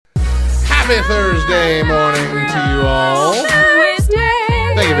Happy Thursday morning to you all.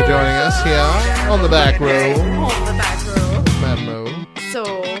 Thursday. Thank you for joining us here on the back row. On the back row. Madam O. So,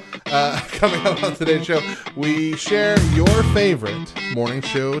 Coming up on today's show, we share your favorite morning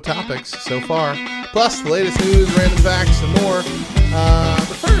show topics so far, plus the latest news, random facts, and more.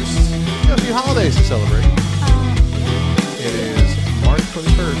 But first, we have a few holidays to celebrate. It is March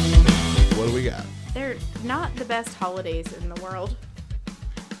 21st. What do we got? they're not the best holidays in the world.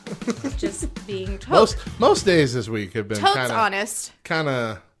 Just being totes Most days this week have been honest. kind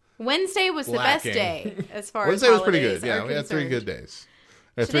of Wednesday was the best day as far Wednesday as was pretty holidays good. Yeah, are we had 3 good concerned. days.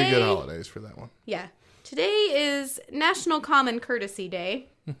 We had 3 good holidays for that one. Yeah. Today is National Common Courtesy Day.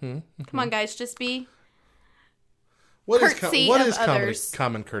 Come on, guys, just be What is courtesy what of is others.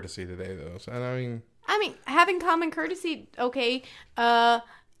 common courtesy today, though? So, I mean, having common courtesy, okay.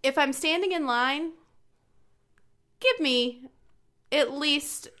 If I'm standing in line, give me at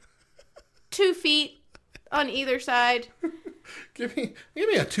least 2 feet on either side. give me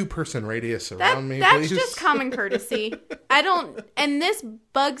a 2-person radius around me, That's please. just common courtesy. And this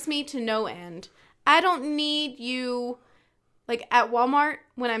bugs me to no end. I don't need you, like at Walmart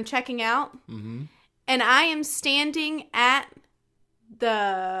when I'm checking out, and I am standing at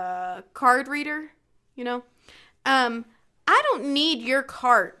the card reader, I don't need your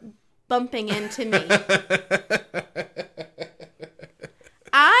cart bumping into me.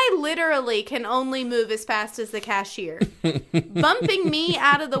 I literally can only move as fast as the cashier. Bumping me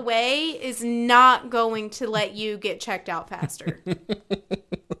out of the way is not going to let you get checked out faster.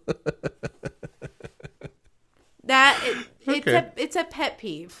 It's a pet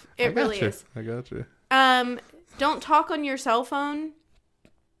peeve. It really is. I got you. Don't talk on your cell phone.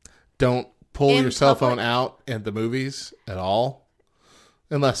 Don't pull In your cell public? phone out at the movies at all,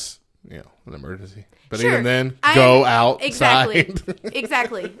 unless an emergency. But Sure. even then, go outside.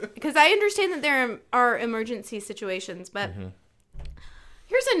 Exactly. Because I understand that there are emergency situations, but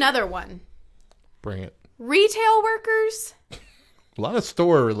here's another one. Bring it. Retail workers. A lot of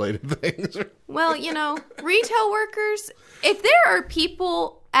store-related things. Well, retail workers, if there are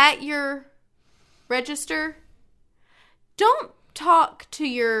people at your register, don't talk to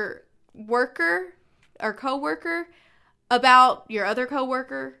your worker or coworker about your other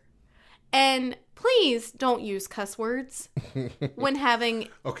coworker. And please don't use cuss words when having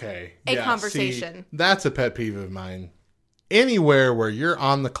a conversation. See, that's a pet peeve of mine. Anywhere where you're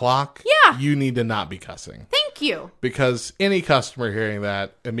on the clock, you need to not be cussing. Thank you. Because any customer hearing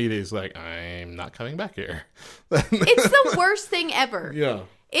that immediately is like, I'm not coming back here. It's the worst thing ever. Yeah.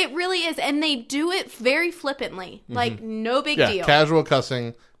 It really is. And they do it very flippantly. Like, no big deal. Casual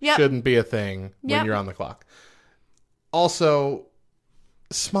cussing shouldn't be a thing when you're on the clock. Also,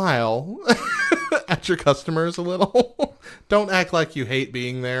 smile at your customers a little. Don't act like you hate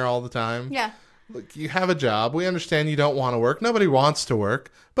being there all the time. Yeah. Look, you have a job. We understand you don't want to work. Nobody wants to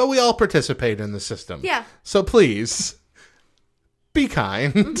work, but we all participate in the system. Yeah. So please, be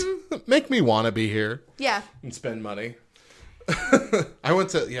kind. Make me want to be here. Yeah. And spend money. I went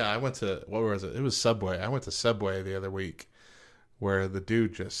to, what was it? It was Subway. I went to Subway the other week where the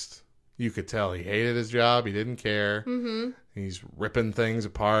dude you could tell he hated his job. He didn't care. He's ripping things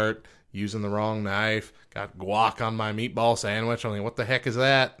apart, using the wrong knife. Got guac on my meatball sandwich. I'm like, what the heck is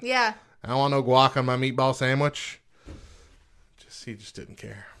that? Yeah. I don't want no guac on my meatball sandwich. He just didn't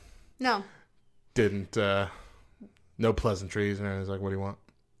care. No. Didn't, no pleasantries. And I was like, what do you want?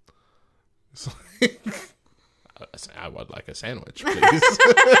 It's like, I would like a sandwich, please.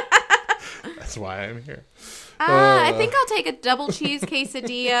 That's why I'm here. I think I'll take a double cheese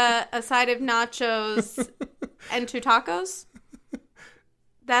quesadilla, a side of nachos, and 2 tacos.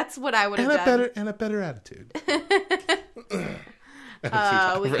 That's what I would have done. And a better attitude.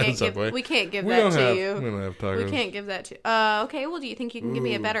 We can't give that to you. We don't have tacos. We can't give that to okay, well, do you think you can give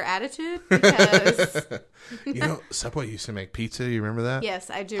me a better attitude? Because Subway used to make pizza. You remember that? Yes,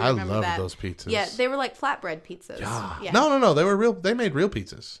 I do remember that. I love those pizzas. Yeah, they were like flatbread pizzas. Yeah. No. They were real. They made real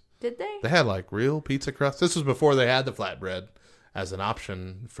pizzas. Did they? They had like real pizza crust. This was before they had the flatbread as an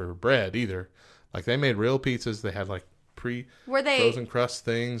option for bread either. Like they made real pizzas. They had like frozen crust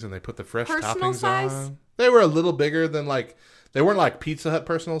things, and they put the fresh personal toppings size? on. They were a little bigger than they weren't like Pizza Hut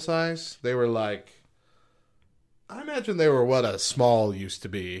personal size. They were like, I imagine they were what a small used to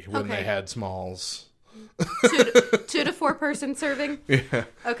be when they had smalls. 2 to 4 person serving? Yeah.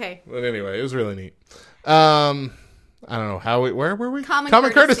 Okay. But anyway, it was really neat. I don't know where were we? Common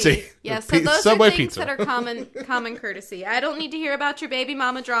courtesy. Yes, so those Subway are things pizza. that are common courtesy. I don't need to hear about your baby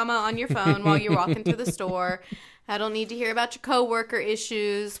mama drama on your phone while you're walking through the store. I don't need to hear about your coworker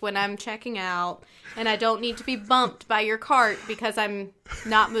issues when I'm checking out. And I don't need to be bumped by your cart because I'm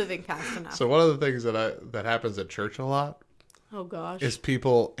not moving fast enough. So one of the things that happens at church a lot Oh, gosh. is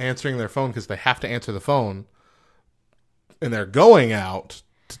people answering their phone because they have to answer the phone. And they're going out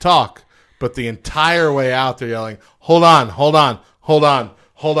to talk. But the entire way out, they're yelling, hold on, hold on, hold on,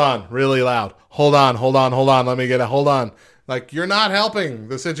 hold on, really loud. Hold on, hold on, hold on. Let me get it. Hold on. Like, you're not helping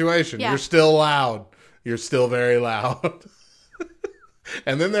the situation. Yeah. You're still loud. You're still very loud.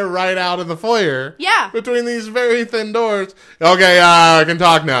 And then they're right out in the foyer. Yeah. Between these very thin doors. Okay, I can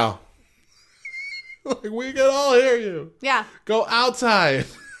talk now. Like, we can all hear you. Yeah. Go outside.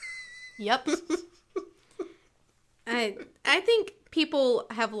 Yep. I think people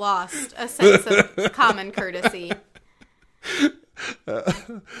have lost a sense of common courtesy.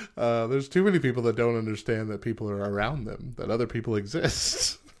 There's too many people that don't understand that people are around them, that other people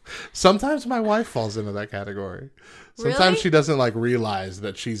exist. Sometimes my wife falls into that category. Sometimes Really? she doesn't like realize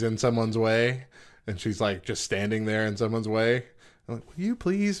that she's in someone's way, and she's like just standing there in someone's way. I'm like, will you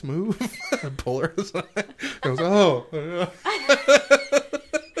please move? And pull her aside. I goes, oh.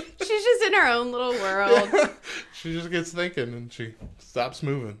 She's just in her own little world. Yeah. She just gets thinking and she stops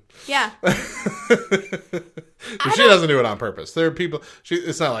moving. Yeah. But she doesn't do it on purpose. There are people,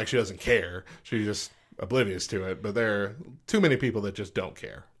 it's not like she doesn't care. She's just oblivious to it. But there are too many people that just don't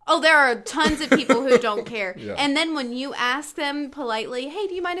care. Oh, there are tons of people who don't care. Yeah. And then when you ask them politely, hey,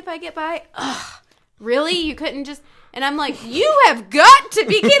 do you mind if I get by? Ugh, really? You couldn't just... And I'm like, you have got to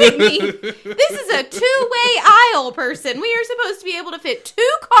be kidding me. This is a two-way aisle, person. We are supposed to be able to fit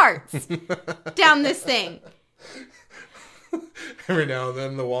 2 carts down this thing. Every now and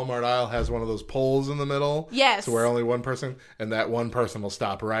then the Walmart aisle has one of those poles in the middle. Yes. So where only one person, and that one person will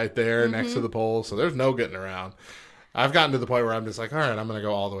stop right there next to the pole. So there's no getting around. I've gotten to the point where I'm just like, all right, I'm going to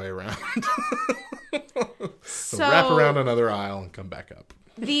go all the way around. So wrap around another aisle and come back up.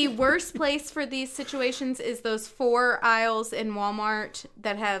 The worst place for these situations is those 4 aisles in Walmart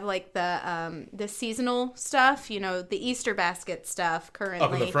that have like the seasonal stuff, you know, the Easter basket stuff currently.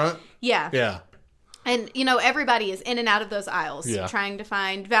 Up in the front? Yeah. Yeah. And, you know, everybody is in and out of those aisles Yeah. trying to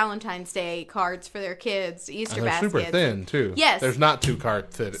find Valentine's Day cards for their kids, Easter And they're baskets. super thin, too. Yes. There's not 2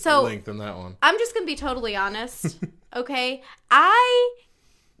 cart So- length in that one. I'm just going to be totally honest, okay? I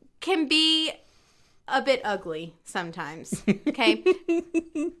can be a bit ugly sometimes, okay?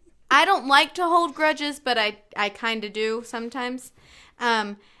 I don't like to hold grudges, but I kind of do sometimes.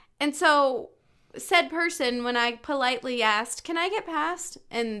 And so said person, when I politely asked, can I get past?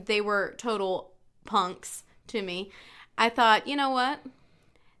 And they were total punks to me. I thought, you know what?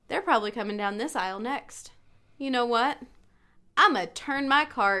 They're probably coming down this aisle next. You know what? I'm going to turn my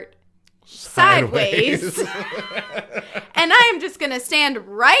cart sideways. And I am just going to stand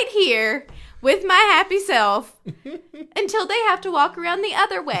right here with my happy self until they have to walk around the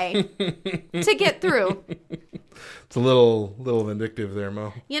other way to get through. It's a little vindictive there,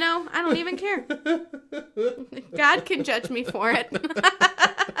 Mo. You know, I don't even care. God can judge me for it.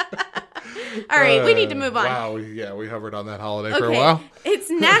 All right, we need to move on. Wow, we hovered on that holiday for a while.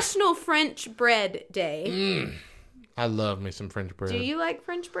 It's National French Bread Day. I love me some French bread. Do you like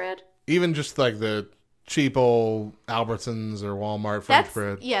French bread? Even just like the cheap old Albertsons or Walmart French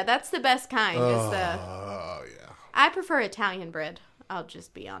bread. Yeah, that's the best kind. Oh, yeah. I prefer Italian bread. I'll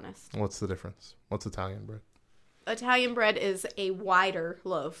just be honest. What's the difference? What's Italian bread? Italian bread is a wider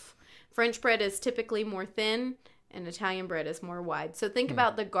loaf. French bread is typically more thin, and Italian bread is more wide. So think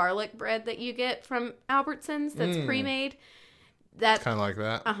about the garlic bread that you get from Albertsons that's pre-made. That's kind of like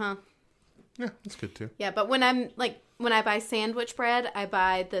that. Uh-huh. Yeah, that's good too. Yeah, but when I buy sandwich bread, I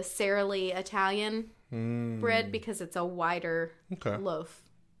buy the Sara Lee Italian bread because it's a wider loaf.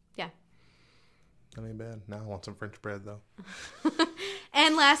 Yeah. That ain't bad. Now I want some French bread, though.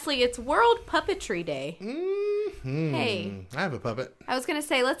 And lastly, it's World Puppetry Day. Mm-hmm. Hey. I have a puppet. I was going to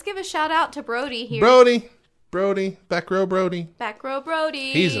say, let's give a shout out to Brody here. Brody. Back row Brody. Back row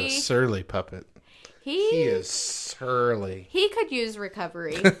Brody. He's a surly puppet. He is surly. He could use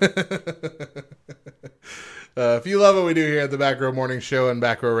recovery. If you love what we do here at the Back Row Morning Show and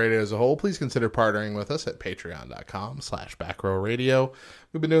Back Row Radio as a whole, please consider partnering with us at patreon.com/backrowradio.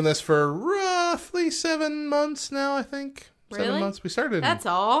 We've been doing this for roughly 7 months now, I think. Really? 7 months. We started. That's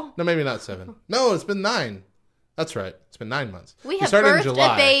all? No, maybe not 7. No, it's been 9. That's right. It's been 9 months. We have started in birthed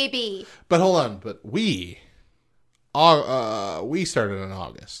July. a baby. But hold on. But we started in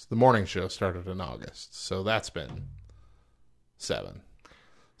August. The morning show started in August. So that's been 7.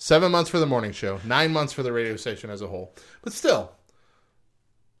 7 months for the morning show. 9 months for the radio station as a whole. But still,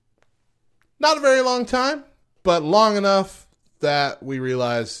 not a very long time, but long enough that we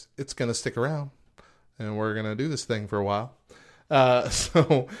realize it's going to stick around. and we're going to do this thing for a while.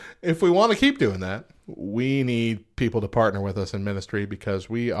 So if we want to keep doing that, we need people to partner with us in ministry, because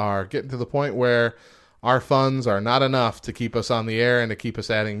we are getting to the point where our funds are not enough to keep us on the air and to keep us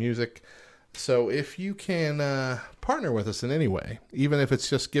adding music. So if you can partner with us in any way, even if it's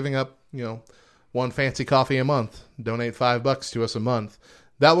just giving up, one fancy coffee a month, donate $5 to us a month,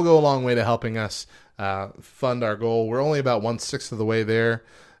 that will go a long way to helping us fund our goal. We're only about 1/6 of the way there.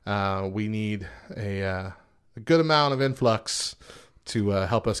 We need a good amount of influx to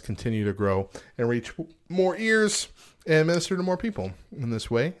help us continue to grow and reach more ears and minister to more people in this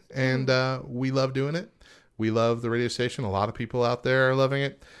way. And we love doing it. We love the radio station. A lot of people out there are loving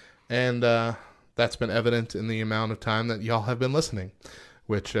it. And that's been evident in the amount of time that y'all have been listening,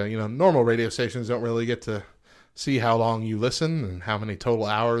 which, normal radio stations don't really get to see how long you listen and how many total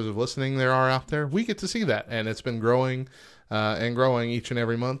hours of listening there are out there. We get to see that, and it's been growing and growing each and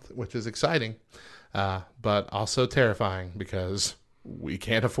every month, which is exciting, but also terrifying, because we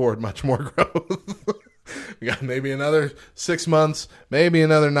can't afford much more growth. We got maybe another 6 months, maybe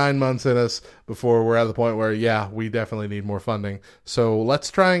another 9 months in us before we're at the point where, we definitely need more funding. So let's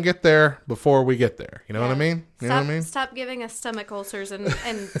try and get there before we get there. You know what I mean? You know what I mean? Stop giving us stomach ulcers and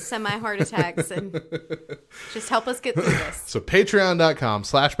semi-heart attacks, and just help us get through this. So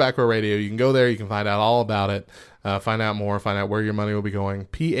patreon.com/Backrow Radio. You can go there. You can find out all about it. Find out more. Find out where your money will be going.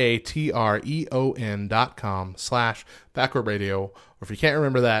 patreon.com/Backrow Radio. Or if you can't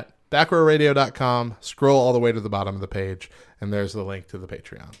remember that, backrowradio.com. Scroll all the way to the bottom of the page, and there's the link to the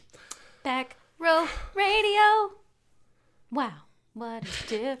Patreon. Back Row Radio. Wow, what a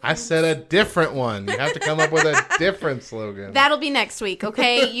difference. I said a different one. You have to come up with a different slogan. That'll be next week,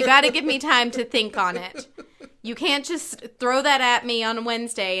 okay? You got to give me time to think on it. You can't just throw that at me on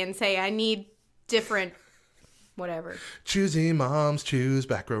Wednesday and say I need different whatever. Choosy moms choose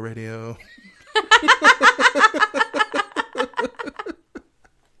Backrow Radio.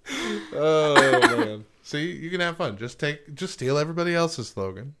 Oh man! See, you can have fun. Just steal everybody else's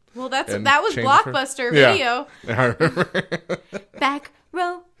slogan. Well, that was Blockbuster Video. Yeah, I remember. Back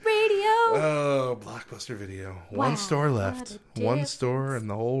Row Radio. Oh, Blockbuster Video. Wow, one store left. what a One difference. store in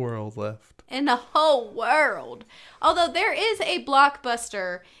the whole world left. In the whole world. Although there is a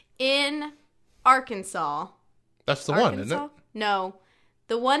Blockbuster in Arkansas. That's the one, isn't it? No.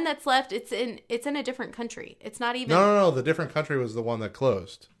 The one that's left, it's in a different country. It's not even... No. The different country was the one that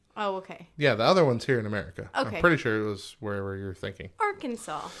closed. Oh, okay. Yeah, the other one's here in America. Okay. I'm pretty sure it was wherever you're thinking.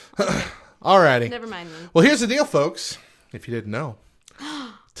 Arkansas. Alrighty. Never mind then. Well, here's the deal, folks. If you didn't know.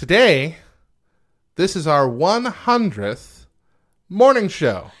 Today, this is our 100th morning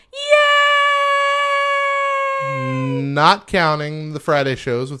show. Yay! Not counting the Friday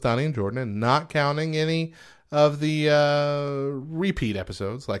shows with Donnie and Jordan, and not counting any of the repeat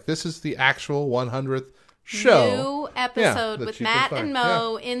episodes. Like, this is the actual 100th show. New episode that with you can Matt find. and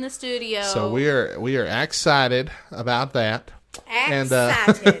Mo in the studio. So we are excited about that.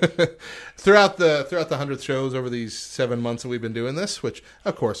 excited. And throughout the 100 shows over these 7 months that we've been doing this, which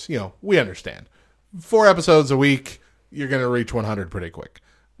of course, we understand. 4 episodes a week, you're going to reach 100 pretty quick.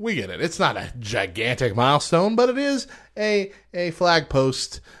 We get it. It's not a gigantic milestone, but it is a flag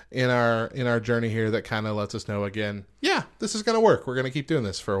post in our journey here that kind of lets us know again, yeah, this is going to work. We're going to keep doing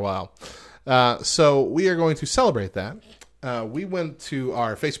this for a while. So we are going to celebrate that. We went to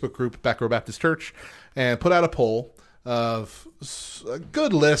our Facebook group, Back Row Baptist Church, and put out a poll of a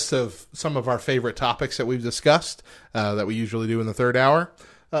good list of some of our favorite topics that we've discussed, that we usually do in the third hour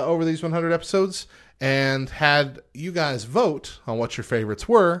over these 100 episodes, and had you guys vote on what your favorites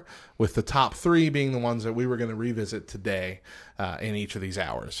were, with the top 3 being the ones that we were going to revisit today in each of these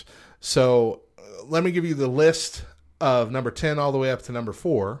hours. So let me give you the list of number 10 all the way up to number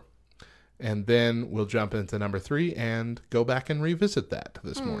 4, and then we'll jump into number 3 and go back and revisit that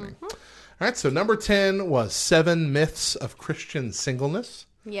this morning. All right, so number 10 was 7 Myths of Christian Singleness.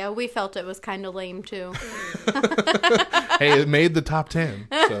 Yeah, we felt it was kind of lame, too. Hey, it made the top 10,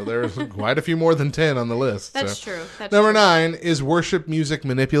 so there's quite a few more than 10 on the list. That's so. true. That's Number true. 9 is worship music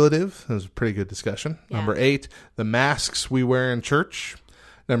manipulative. That was a pretty good discussion. Yeah. Number 8, the masks we wear in church.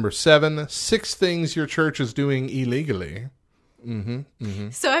 Number 7, 6 things your church is doing illegally.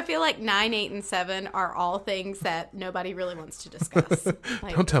 So I feel like 9, 8, and 7 are all things that nobody really wants to discuss.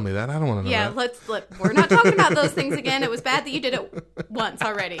 Like, Don't tell me that. I don't want to know yeah, that. we're not talking about those things again. It was bad that you did it once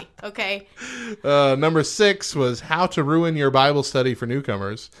already. Okay. Number 6 was how to ruin your Bible study for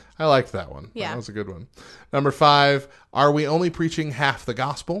newcomers. I liked that one. Yeah. That was a good one. Number 5, are we only preaching half the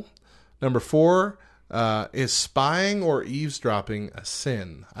gospel? Number 4, is spying or eavesdropping a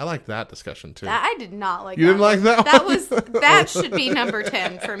sin? I like that discussion too. I did not like You that didn't like that That one? was that should be number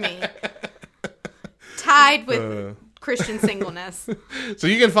 10 for me. tied with Christian singleness. So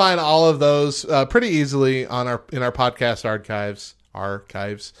you can find all of those pretty easily on in our podcast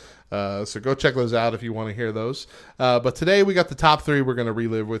archives. So go check those out if you want to hear those. But today we got the top 3 we're going to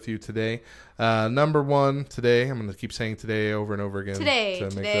relive with you today. Number 1 today, I'm going to keep saying today over and over again. Today.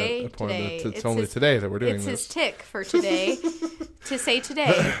 It's only today that we're doing this. It's his tick for today to say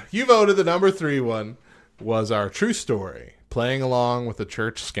today. You voted the number 3 one was our true story, playing along with a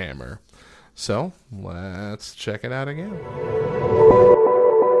church scammer. So let's check it out again.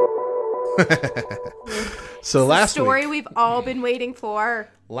 So last story week, we've all been waiting for.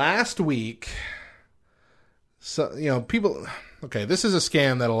 Last week, so people. Okay, this is a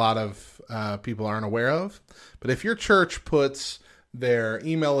scam that a lot of people aren't aware of. But if your church puts their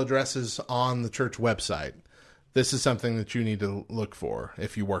email addresses on the church website, this is something that you need to look for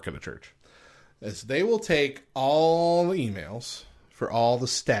if you work at a church. Is they will take all the emails for all the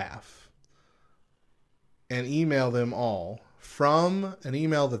staff and email them all from an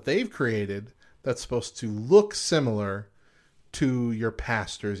email that they've created that's supposed to look similar to your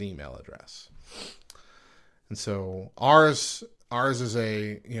pastor's email address. And so ours is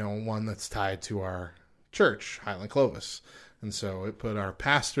a, one that's tied to our church, Highland Clovis. And so it put our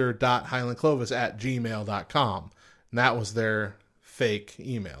pastor.highlandclovis@gmail.com. And that was their fake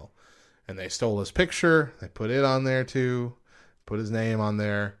email. And they stole his picture. They put it on there too. Put his name on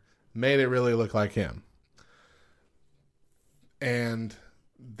there. Made it really look like him. And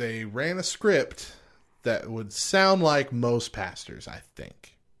they ran a script that would sound like most pastors, I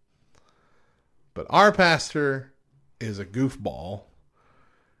think. But our pastor is a goofball.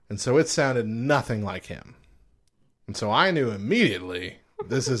 And so it sounded nothing like him. And so I knew immediately,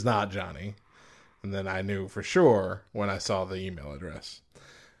 this is not Johnny. And then I knew for sure when I saw the email address.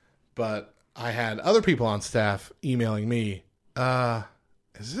 But I had other people on staff emailing me,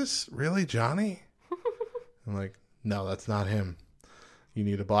 is this really Johnny? I'm like, no, that's not him. You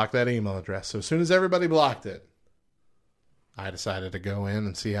need to block that email address. So as soon as everybody blocked it, I decided to go in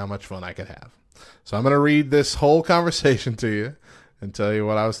and see how much fun I could have. So I'm going to read this whole conversation to you and tell you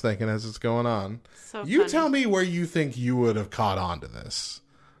what I was thinking as it's going on. So you funny. Tell me where you think you would have caught on to this.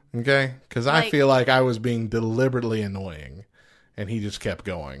 Okay? Because I feel like I was being deliberately annoying, and he just kept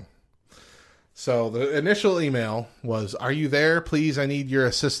going. So the initial email was, "Are you there? Please, I need your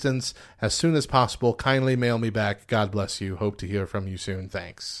assistance as soon as possible. Kindly mail me back. God bless you. Hope to hear from you soon.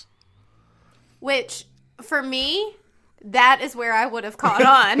 Thanks." Which, for me, that is where I would have caught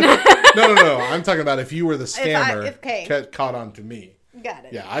on. No. I'm talking about if you were the scammer, caught on to me. Got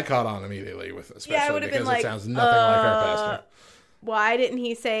it. Yeah, I caught on immediately with, especially I would have because been like, it sounds nothing like our pastor. Why didn't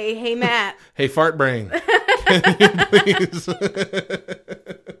he say, "Hey, Matt"? Hey, fart brain. Can you please?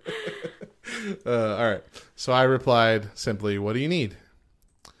 All right. So I replied simply, "What do you need?"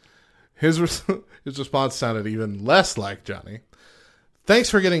 His response sounded even less like Johnny. "Thanks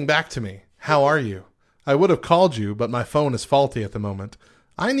for getting back to me. How are you? I would have called you, but my phone is faulty at the moment.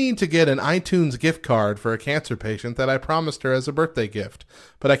 I need to get an iTunes gift card for a cancer patient that I promised her as a birthday gift,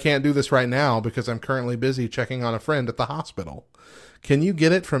 but I can't do this right now because I'm currently busy checking on a friend at the hospital. Can you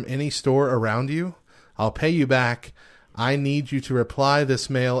get it from any store around you? I'll pay you back. I need you to reply this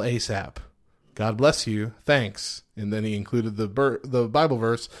mail ASAP. God bless you. Thanks." And then he included the Bible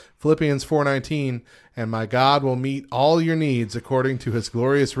verse, Philippians 4:19, "And my God will meet all your needs according to his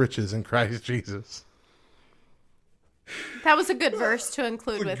glorious riches in Christ Jesus." That was a good verse to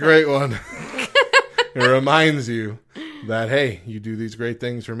include with Great one. It reminds you that, hey, you do these great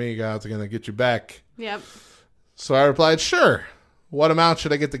things for me, God's going to get you back. Yep. So I replied, "Sure. What amount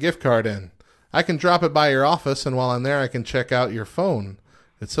should I get the gift card in? I can drop it by your office, and while I'm there, I can check out your phone.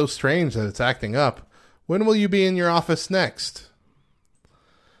 It's so strange that it's acting up. When will you be in your office next?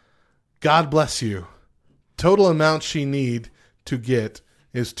 God bless you. Total amount she need to get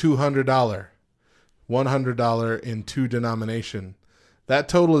is $200. $100 in 2 denomination. That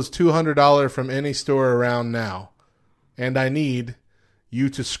total is $200 from any store around now. And I need you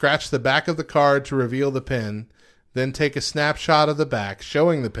to scratch the back of the card to reveal the PIN, then take a snapshot of the back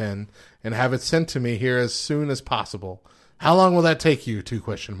showing the PIN, and have it sent to me here as soon as possible. How long will that take you? 2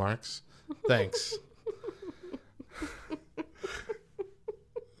 question marks. Thanks."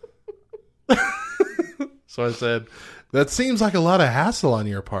 So I said, "That seems like a lot of hassle on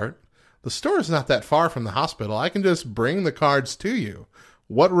your part. The store is not that far from the hospital. I can just bring the cards to you.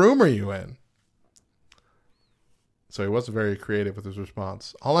 What room are you in?" So he wasn't very creative with his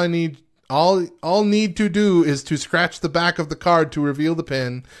response. All need to do is to scratch the back of the card to reveal the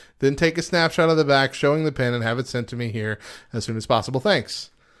PIN, then take a snapshot of the back showing the PIN and have it sent to me here as soon as possible.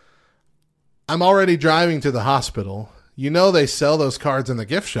 Thanks. I'm already driving to the hospital. You know they sell those cards in the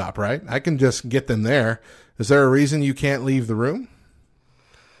gift shop, right? I can just get them there. Is there a reason you can't leave the room?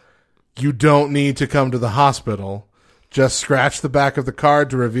 You don't need to come to the hospital. Just scratch the back of the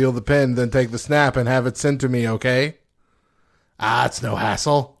card to reveal the pin, then take the snap and have it sent to me, okay? Ah, it's no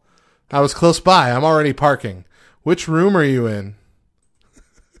hassle. I was close by. I'm already parking. Which room are you in?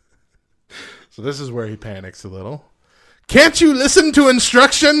 So this is where he panics a little. Can't you listen to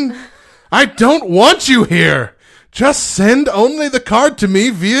instruction? I don't want you here. Just send only the card to me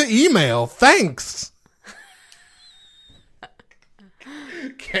via email. Thanks.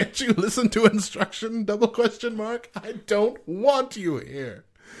 Can't you listen to instruction? ? I don't want you here.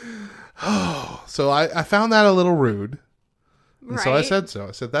 Oh, so I found that a little rude. And so I said so.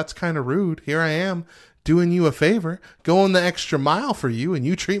 I said, that's kind of rude. Here I am doing you a favor, going the extra mile for you, and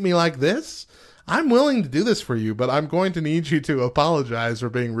you treat me like this? I'm willing to do this for you, but I'm going to need you to apologize for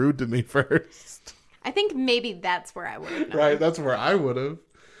being rude to me first. I think maybe that's where I would have known. Right, that's where I would have.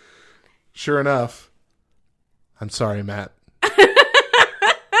 Sure enough. I'm sorry, Matt.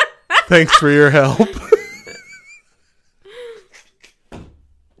 Thanks for your help.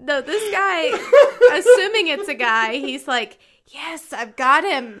 No, this guy, assuming it's a guy, he's like, yes, I've got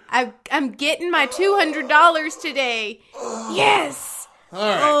him. I'm getting my $200 today. Yes. All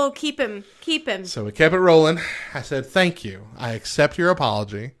right. Oh, keep him. So we kept it rolling. I said, thank you. I accept your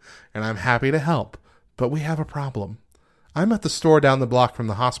apology, and I'm happy to help. But we have a problem. I'm at the store down the block from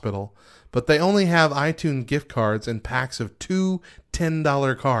the hospital, but they only have iTunes gift cards in packs of 2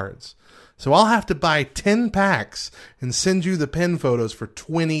 $10 cards. So I'll have to buy 10 packs and send you the pin photos for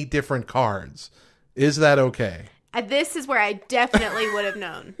 20 different cards. Is that okay? This is where I definitely would have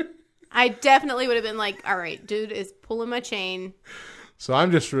known. I definitely would have been like, all right, dude is pulling my chain. So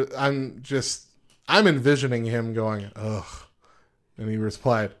I'm envisioning him going, ugh. And he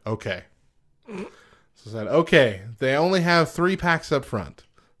replied, okay. So I said, okay, they only have 3 packs up front.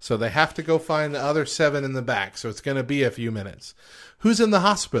 So they have to go find the other 7 in the back. So it's going to be a few minutes. Who's in the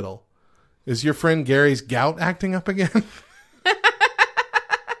hospital? Is your friend Gary's gout acting up again?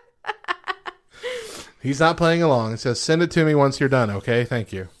 He's not playing along. It says, send it to me once you're done, okay?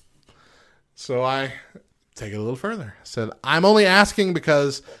 Thank you. So I take it a little further. I said, I'm only asking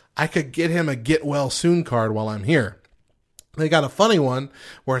because I could get him a get well soon card while I'm here. They got a funny one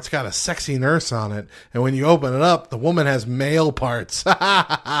where it's got a sexy nurse on it. And when you open it up, the woman has male parts.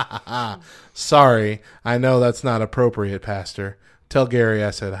 Sorry. I know that's not appropriate, Pastor. Tell Gary I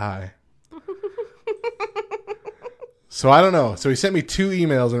said hi. So I don't know. So he sent me 2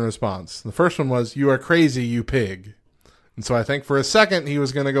 emails in response. The first one was, you are crazy, you pig. And so I think for a second he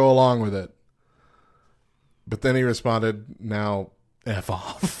was going to go along with it. But then he responded, now F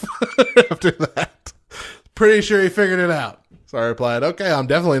off. After that. Pretty sure he figured it out. So I replied, okay, I'm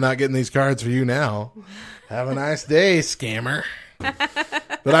definitely not getting these cards for you now. Have a nice day, scammer.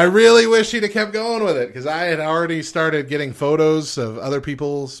 But I really wish he'd have kept going with it, because I had already started getting photos of other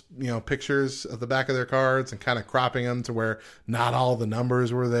people's, pictures of the back of their cards and kind of cropping them to where not all the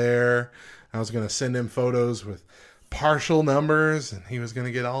numbers were there. I was going to send him photos with partial numbers, and he was going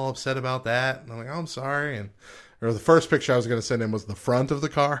to get all upset about that. And I'm like, oh, I'm sorry. Or the first picture I was going to send him was the front of the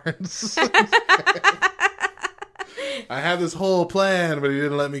cards. I had this whole plan, but he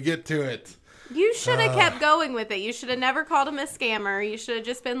didn't let me get to it. You should have kept going with it. You should have never called him a scammer. You should have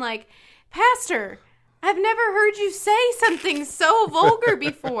just been like, Pastor, I've never heard you say something so vulgar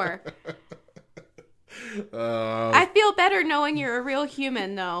before. I feel better knowing you're a real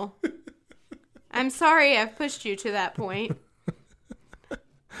human, though. I'm sorry I've pushed you to that point.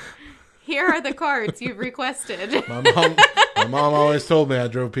 Here are the cards you've requested. My mom always told me I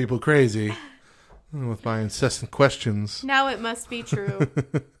drove people crazy with my incessant questions. Now it must be true.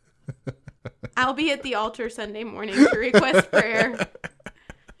 I'll be at the altar Sunday morning to request prayer.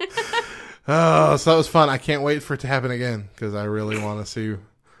 Oh, so that was fun. I can't wait for it to happen again, because I really want to see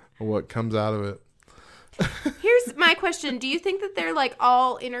what comes out of it. Here's my question. Do you think that they're like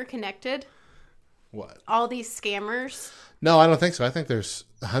all interconnected? What? All these scammers? No, I don't think so. I think there's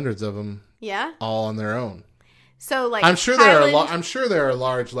hundreds of them. Yeah? All on their own. So like I'm sure there are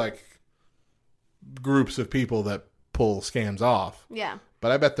large like groups of people that pull scams off. Yeah.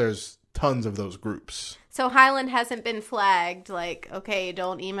 But I bet there's tons of those groups. So Highland hasn't been flagged like, okay,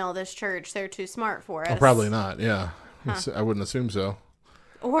 don't email this church. They're too smart for us. Oh, probably not. Yeah. Huh. I wouldn't assume so.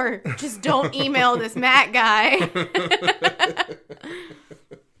 Or just don't email this Matt guy.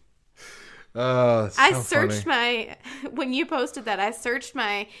 I searched when you posted that, I searched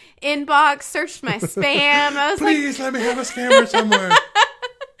my inbox, searched my spam. I was Please let me have a scammer somewhere.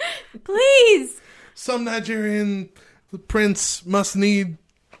 Please. Some Nigerian prince must need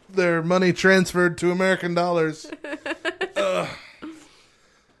their money transferred to American dollars.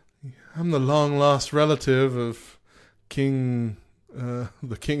 I'm the long lost relative of the king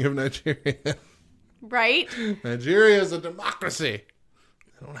of Nigeria. Right? Nigeria is a democracy.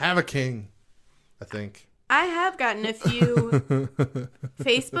 They don't have a king, I think. I have gotten a few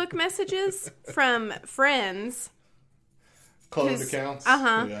Facebook messages from friends. Cloned accounts?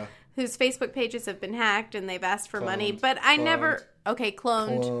 Uh-huh. Yeah. Whose Facebook pages have been hacked and they've asked for money. Cloned. But I Cloned. never... Okay,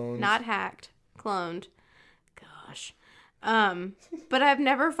 cloned. Cloned. Not hacked. Cloned. Gosh. But I've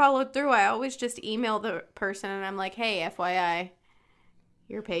never followed through. I always just email the person and I'm like, hey, FYI,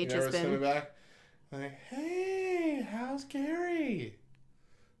 your page has send me been... back? Like, hey, how's Gary?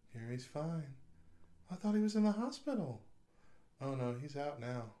 Gary's fine. I thought he was in the hospital. Oh, no, he's out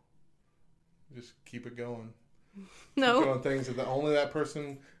now. Just keep it going. No. Keep going things that only that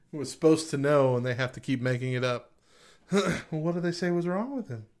person was supposed to know, and they have to keep making it up. Well, what did they say was wrong with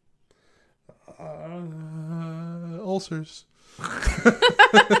him? Ulcers. You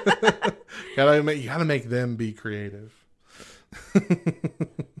gotta make them be creative.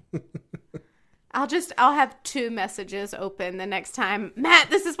 I'll have 2 messages open the next time. Matt,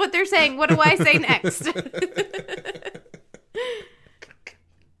 this is what they're saying. What do I say next?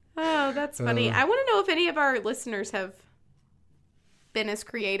 Oh, that's funny. I want to know if any of our listeners have been as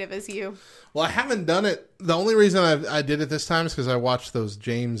creative as you. Well, I haven't done it. The only reason I did it this time is because I watched those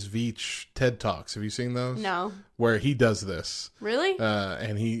James Veitch TED Talks. Have you seen those? No. Where he does this. Really?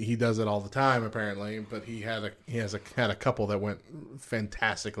 And he does it all the time apparently. But he had a couple that went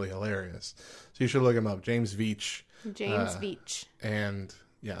fantastically hilarious. So you should look him up, James Veitch. James Veitch. And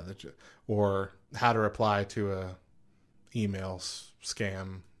yeah, or how to reply to a email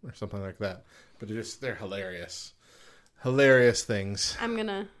scam or something like that. But they're hilarious. Hilarious things. I'm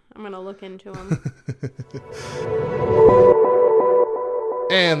gonna look into them.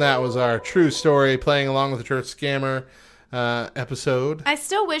 And that was our true story, playing along with the church scammer episode. I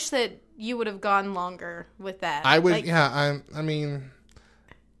still wish that you would have gone longer with that. I would, I mean,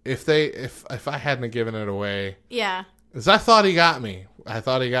 if I hadn't given it away, yeah, because I thought he got me,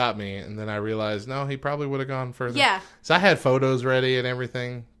 and then I realized no, he probably would have gone further. Yeah, so I had photos ready and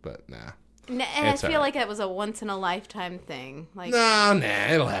everything, but nah. And I feel like that was a once in a lifetime thing. Like, no,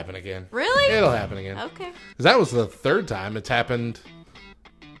 it'll happen again. Really? It'll happen again. Okay. Because that was the 3rd time it's happened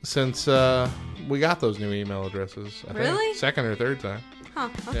since we got those new email addresses. I really? think 2nd or 3rd time. Huh.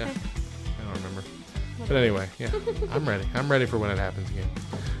 Okay. Yeah. I don't remember. But anyway, yeah. I'm ready. I'm ready for when it happens again.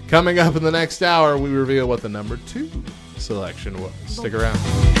 Coming up in the next hour, we reveal what the number 2 selection was. Stick around.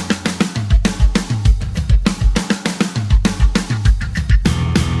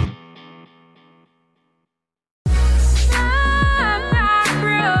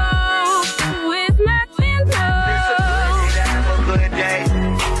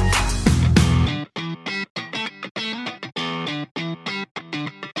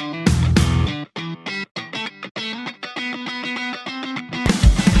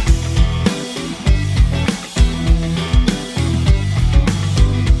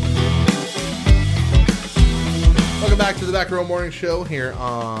 Back to the Back Row Morning Show here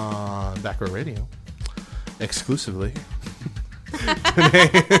on Back Row Radio, exclusively.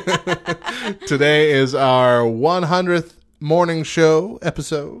 Today is our 100th morning show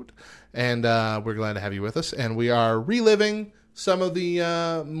episode, and we're glad to have you with us. And we are reliving some of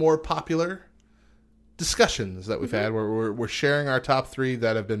the more popular discussions that we've had. We're sharing our top 3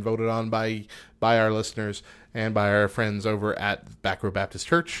 that have been voted on by our listeners and by our friends over at Back Row Baptist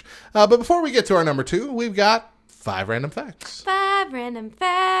Church. But before we get to our number 2, we've got 5 random facts. 5 random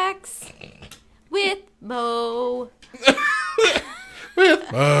facts with Mo.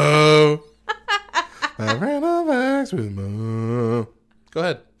 With Mo. 5 random facts with Mo. Go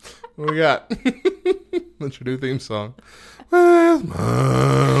ahead. What we got? That's your new theme song. With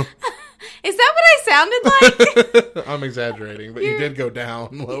Mo. Is that what I sounded like? I'm exaggerating, but you did go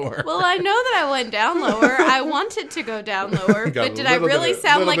down lower. Well, I know that I went down lower. I wanted to go down lower, but did I really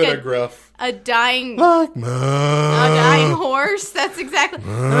sound like a dying, like a dying horse? That's exactly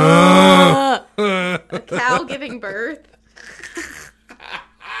a cow giving birth.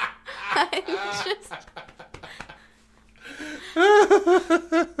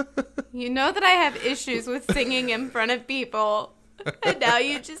 You know that I have issues with singing in front of people. And now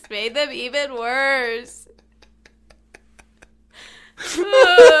you just made them even worse.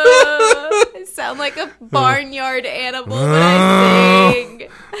 I sound like a barnyard animal when I sing.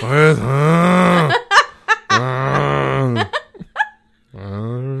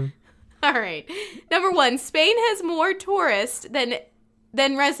 All right. Number 1, Spain has more tourists than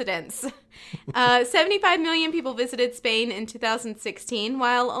than residents. 75 million people visited Spain in 2016,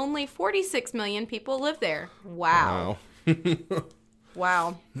 while only 46 million people live there. Wow.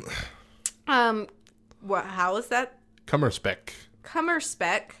 Wow. How is that? Kummerspeck.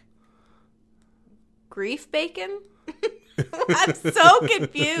 Kummerspeck. Grief bacon? I'm so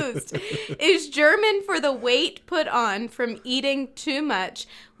confused. Is German for the weight put on from eating too much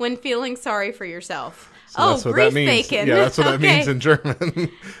when feeling sorry for yourself. So grief bacon. Yeah, that's what that means in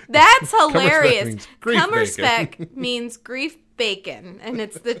German. That's hilarious. Kummerspeck Means grief bacon, and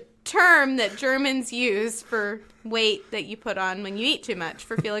it's the term that Germans use for weight that you put on when you eat too much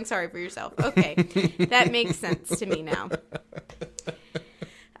for feeling sorry for yourself. Okay, that makes sense to me now.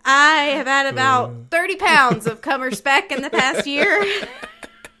 I have had about 30 pounds of Kummerspeck in the past year.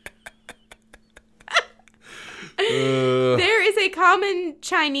 There is a common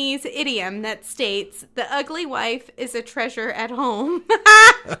Chinese idiom that states, the ugly wife is a treasure at home.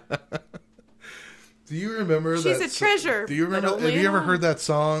 Do you remember that? She's a treasure. Do you remember? Have you ever heard that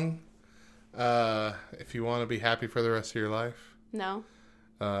song? If you want to be happy for the rest of your life. No.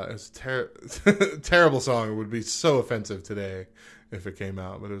 It's terrible song. It would be so offensive today if it came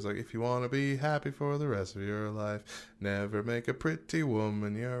out. But it was like, if you want to be happy for the rest of your life, never make a pretty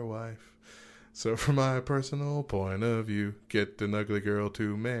woman your wife. So from my personal point of view, get an ugly girl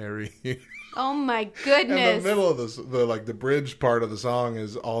to marry. Oh my goodness. And the middle of the bridge part of the song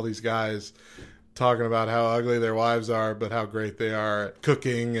is all these guys talking about how ugly their wives are, but how great they are at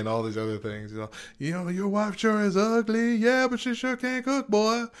cooking and all these other things. You know, your wife sure is ugly, yeah, but she sure can't cook,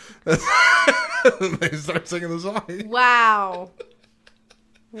 boy. They start singing the song. Wow.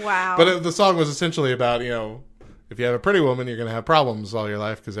 But the song was essentially about, you know, if you have a pretty woman, you're going to have problems all your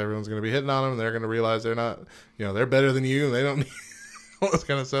life because everyone's going to be hitting on them. And they're going to realize they're not, you know, they're better than you and they don't need all this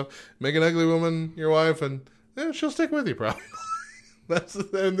kind of stuff. Make an ugly woman your wife and she'll stick with you probably.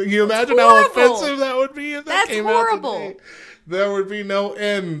 Can you imagine how offensive that would be if that came horrible. out today? There would be no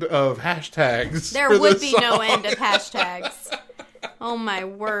end of hashtags. There would be no end of hashtags. Oh my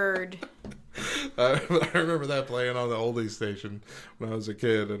word. I remember that playing on the oldies station when I was a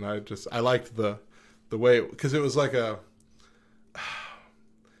kid, and I liked the way, because it was like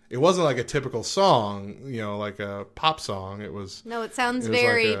it wasn't like a typical song, you know, like a pop song. It sounds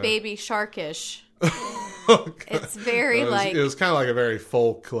very like Baby Sharkish. Oh, it's very it was kind of like a very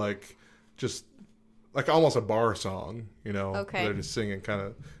folk, like just like almost a bar song, you know. Okay. They're just singing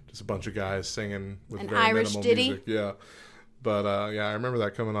just a bunch of guys singing with an very Irish minimal ditty. music. Yeah. But yeah, I remember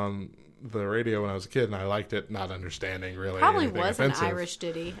that coming on the radio when I was a kid, and I liked it, not understanding really. Probably anything was offensive. an Irish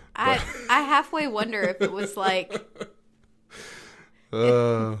ditty. I halfway wonder if it was like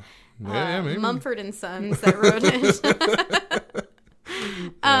yeah, maybe. Mumford and Sons that wrote it.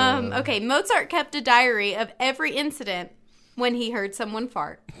 Okay, Mozart kept a diary of every incident when he heard someone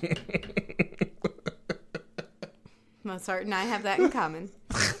fart. Mozart and I have that in common.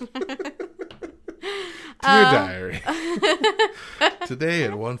 Dear diary. Today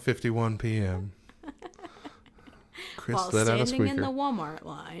at 1:51 p.m. Chris While let out a standing squeaker. in the Walmart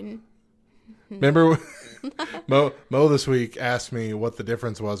line. Remember, Mo this week asked me what the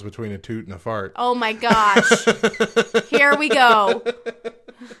difference was between a toot and a fart. Oh my gosh. Here we go.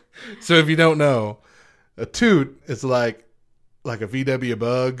 So if you don't know, a toot is like a VW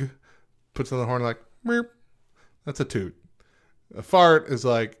Bug puts on the horn like, meep. That's a toot. A fart is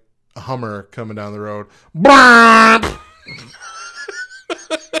like a Hummer coming down the road.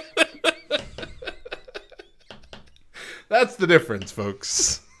 That's the difference,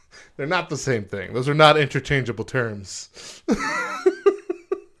 folks. They're not the same thing. Those are not interchangeable terms.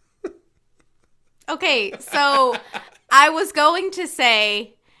 Okay, so I was going to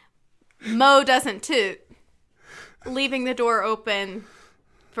say Mo doesn't toot, leaving the door open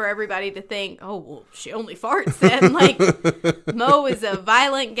for everybody to think, oh, well, she only farts then. Like, Mo is a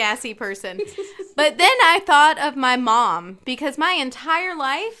violent, gassy person. But then I thought of my mom, because my entire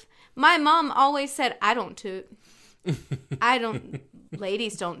life, my mom always said, I don't toot.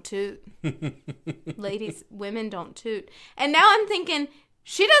 Ladies don't toot. Women don't toot. And now I'm thinking,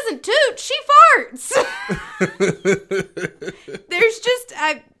 she doesn't toot, she farts. There's just,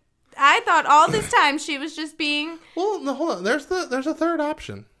 I thought all this time she was just being... Well, no, hold on. There's a third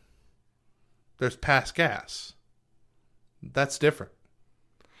option. There's pass gas. That's different.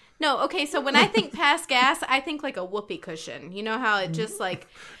 No, okay, so when I think pass gas, I think like a whoopee cushion. You know how it just like...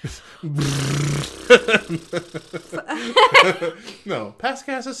 No, pass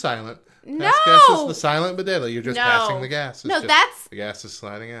gas is silent. Pass No! gas is the silent but deadly. You're just No. passing the gas. No, that's... The gas is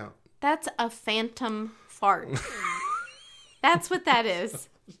sliding out. That's a phantom fart. That's what that is.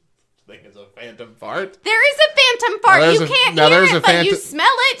 thing is a phantom fart. There is a phantom fart. You can't hear it, but you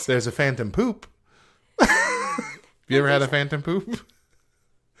smell it. There's a phantom poop. Have you ever had a phantom poop?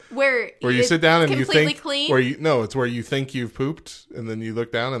 Where you sit down and you think clean? it's where you think you've pooped and then you look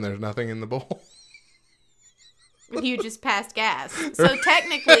down and there's nothing in the bowl. You just passed gas. So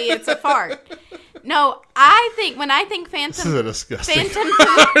technically it's a fart. No, I think when I think This is a disgusting phantom poop,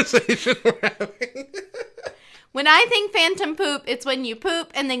 conversation we're having. when I think phantom poop, it's when you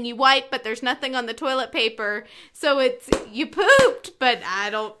poop and then you wipe, but there's nothing on the toilet paper. So it's you pooped, but I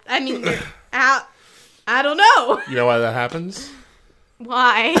don't know. You know why that happens?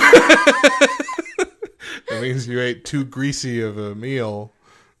 Why? It means you ate too greasy of a meal.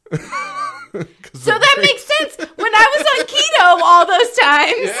 So that makes sense. When I was on keto all those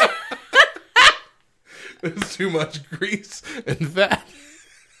times. Yeah. There's too much grease and fat.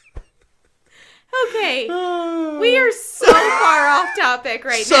 Okay. We are so far off topic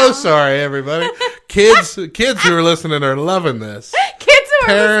now. So sorry, everybody. Kids who are listening are loving this. Kids who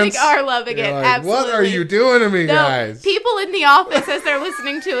Parents, are listening are loving it. Like, absolutely. what are you doing to me, guys? People in the office, as they're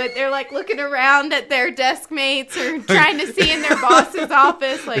listening to it, they're like looking around at their desk mates or trying to see in their boss's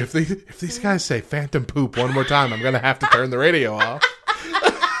office. Like, if these guys say phantom poop one more time, I'm going to have to turn the radio off.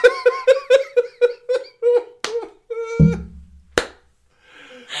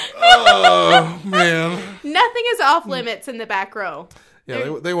 Oh, man. Nothing is off limits in the back row.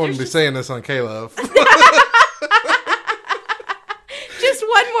 Yeah, they wouldn't be saying this on K-Love. Just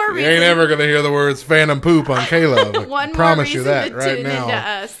one more reason. You ain't ever going to hear the words phantom poop on K-Love. One promise more you reason that to right tune now. into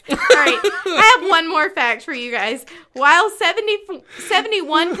us. All right, I have one more fact for you guys. While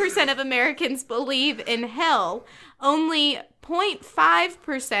 71% of Americans believe in hell, only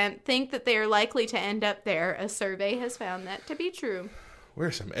 0.5% think that they are likely to end up there. A survey has found that to be true.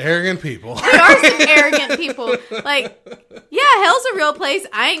 We're some arrogant people. We are some arrogant people. Like, yeah, hell's a real place.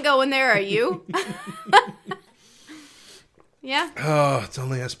 I ain't going there, are you? Yeah. Oh, it's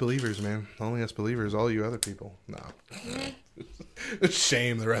only us believers, man. Only us believers. All you other people. No.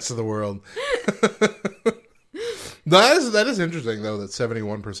 Shame the rest of the world. That is interesting, though, that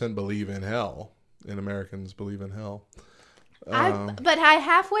 71% believe in hell. And Americans believe in hell. But I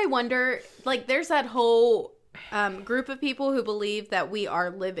halfway wonder, like, there's that whole group of people who believe that we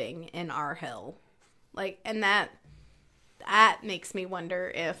are living in our hell. Like, and that makes me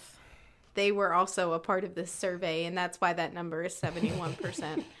wonder if they were also a part of this survey, and that's why that number is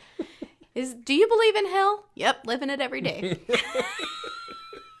 71%. Do you believe in hell? Yep, living it every day.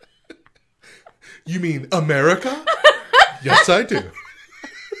 You mean America? Yes, I do.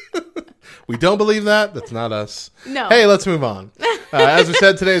 We don't believe that. That's not us. No. Hey, let's move on. As we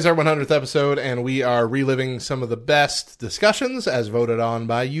said, today is our 100th episode, and we are reliving some of the best discussions as voted on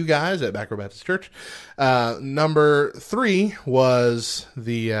by you guys at Backrow Baptist Church. Number 3 was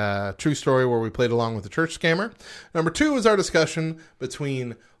the true story where we played along with the church scammer. Number 2 was our discussion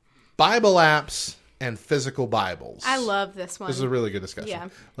between Bible apps and physical Bibles. I love this one. This is a really good discussion. Yeah.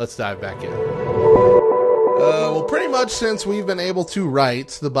 Let's dive back in. Well, pretty much since we've been able to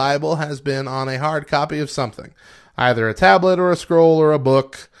write, the Bible has been on a hard copy of something. Either a tablet or a scroll or a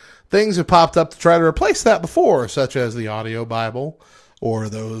book. Things have popped up to try to replace that before, such as the audio Bible or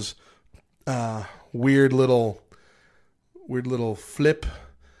those weird little flip.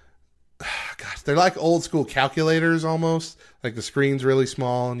 Gosh, they're like old school calculators almost. Like the screen's really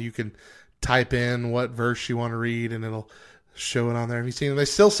small and you can type in what verse you want to read and it'll show it on there. Have you seen them? They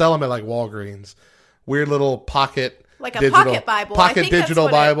still sell them at like Walgreens. Weird little pocket, like a digital, pocket Bible, pocket digital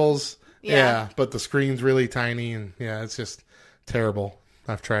Bibles. Yeah, but the screen's really tiny, and yeah, it's just terrible.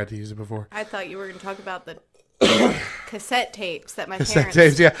 I've tried to use it before. I thought you were going to talk about the cassette tapes that my Cassette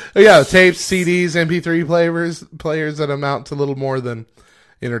parents... tapes, yeah, tapes, CDs, MP3 players that amount to little more than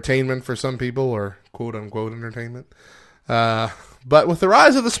entertainment for some people, or quote unquote entertainment. But with the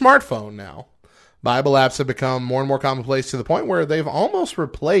rise of the smartphone now, Bible apps have become more and more commonplace to the point where they've almost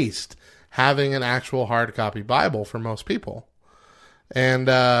replaced having an actual hard copy Bible for most people. And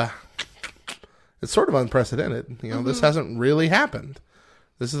it's sort of unprecedented. You know, This hasn't really happened.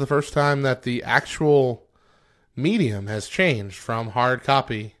 This is the first time that the actual medium has changed from hard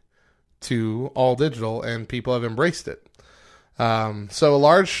copy to all digital, and people have embraced it. So a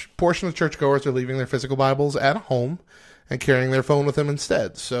large portion of churchgoers are leaving their physical Bibles at home and carrying their phone with them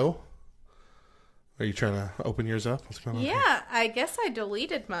instead. So, are you trying to open yours up? What's going on? Yeah, I guess I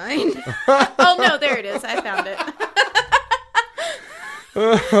deleted mine. Oh, no, there it is. I found it.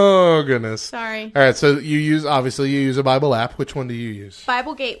 Oh, goodness. Sorry. All right, so you use a Bible app. Which one do you use?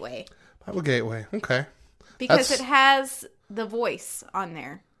 Bible Gateway. Bible Gateway. Okay. Because it has the voice on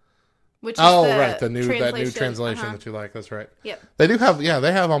there. which is right, that new translation Uh-huh. that you like. That's right. Yep. They do have,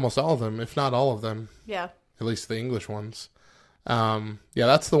 they have almost all of them, if not all of them. Yeah. At least the English ones.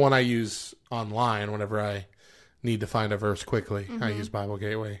 That's the one I use online whenever I need to find a verse quickly. I use Bible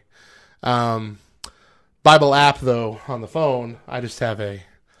Gateway. Bible app, though, on the phone, I just have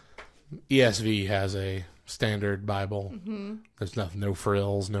ESV has a standard Bible. There's no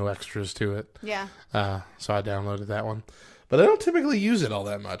frills, no extras to it. Yeah. So I downloaded that one. But I don't typically use it all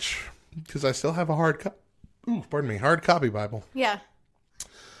that much because I still have a hard copy Bible. Yeah.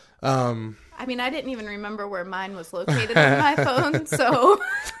 I mean, I didn't even remember where mine was located on my phone, so...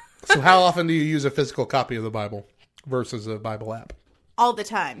 So how often do you use a physical copy of the Bible versus a Bible app? All the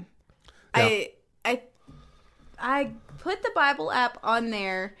time. Yeah. I put the Bible app on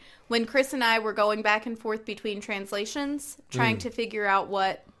there when Chris and I were going back and forth between translations, trying to figure out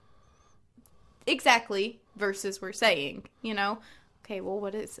what exactly verses were saying, you know? Okay, well,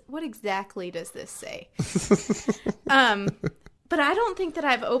 what exactly does this say? But I don't think that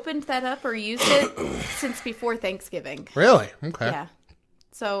I've opened that up or used it since before Thanksgiving. Really? Okay. Yeah.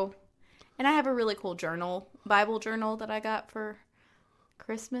 So, and I have a really cool Bible journal that I got for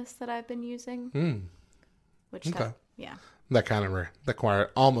Christmas that I've been using. Which, Okay. yeah. That kind of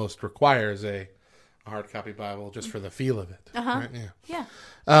almost requires a hard copy Bible just for the feel of it. Uh-huh. Right? Yeah.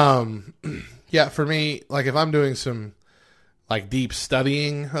 Yeah, for me, like if I'm doing some like deep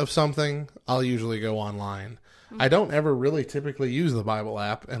studying of something, I'll usually go online. I don't ever really typically use the Bible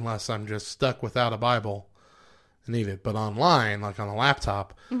app unless I'm just stuck without a Bible and need it. But online, like on a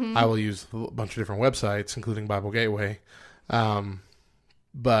laptop, I will use a bunch of different websites, including Bible Gateway.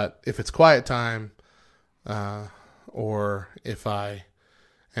 But if it's quiet time, or if I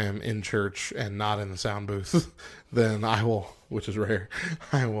am in church and not in the sound booth, then I will, which is rare,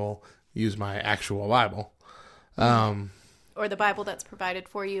 I will use my actual Bible. Or the Bible that's provided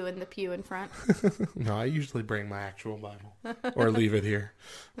for you in the pew in front. No, I usually bring my actual Bible or leave it here.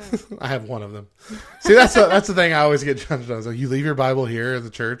 I have one of them. See, that's the thing I always get judged on. So you leave your Bible here at the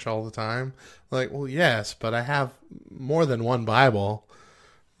church all the time? Like, well, yes, but I have more than one Bible.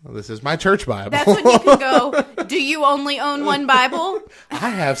 Well, this is my church Bible. That's when you can go, do you only own one Bible? I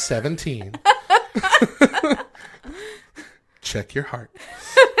have 17. Check your heart.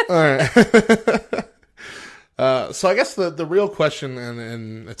 All right. So I guess the real question,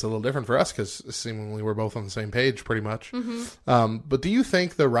 and it's a little different for us because seemingly we're both on the same page pretty much. But do you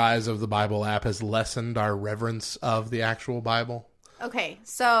think the rise of the Bible app has lessened our reverence of the actual Bible? Okay,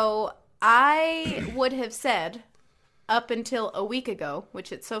 so I would have said up until a week ago,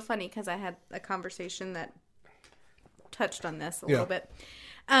 which it's so funny because I had a conversation that touched on this a little bit.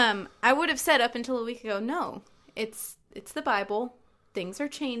 I would have said up until a week ago, no, it's the Bible. Things are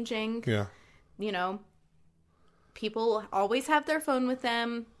changing. Yeah. You know, people always have their phone with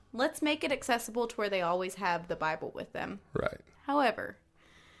them. Let's make it accessible to where they always have the Bible with them. Right. However,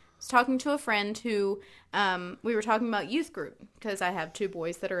 I was talking to a friend who, we were talking about youth group because I have two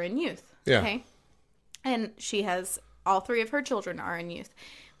boys that are in youth. Yeah. Okay. And she has, all three of her children are in youth.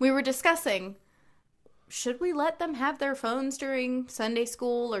 We were discussing, should we let them have their phones during Sunday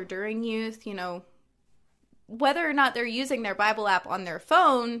school or during youth? You know, whether or not they're using their Bible app on their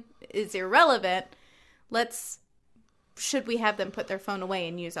phone is irrelevant. Should we have them put their phone away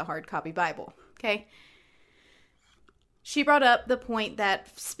and use a hard copy Bible? Okay. She brought up the point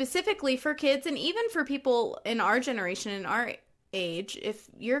that specifically for kids and even for people in our generation, in our age, if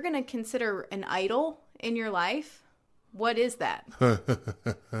you're going to consider an idol in your life, what is that?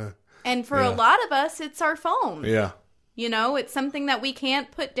 And for a lot of us, it's our phone. Yeah. You know, it's something that we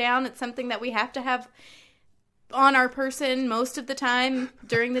can't put down. It's something that we have to have on our person most of the time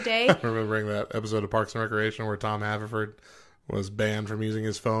during the day. I'm remembering that episode of Parks and Recreation where Tom Haverford was banned from using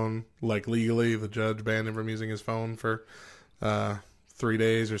his phone, like legally. The judge banned him from using his phone for 3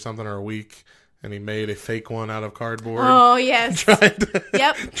 days or something, or a week, and he made a fake one out of cardboard. Oh, yes. Tried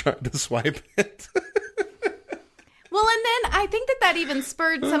to swipe it. Well, and then I think that even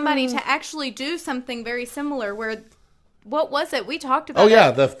spurred somebody to actually do something very similar where, what was it? We talked about it. Oh,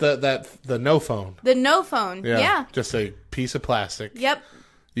 yeah, the no phone. The no phone, yeah. Just a piece of plastic. Yep.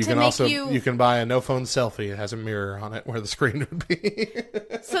 You can also you can buy a no phone selfie. It has a mirror on it where the screen would be.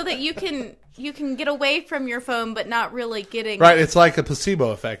 So that you can get away from your phone but not really getting... Right, it's like a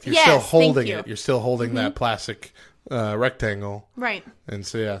placebo effect. You're still holding you. it. You're still holding that plastic rectangle. Right. And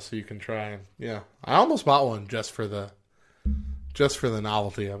so so you can try and I almost bought one just for the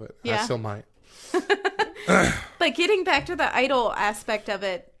novelty of it. Yeah. I still might. But getting back to the idol aspect of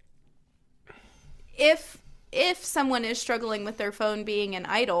it, if someone is struggling with their phone being an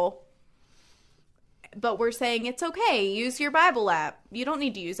idol, but we're saying it's okay. Use your Bible app. You don't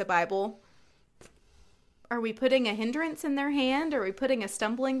need to use a Bible. Are we putting a hindrance in their hand? Are we putting a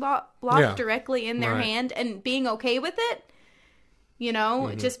stumbling block directly in their hand and being okay with it? You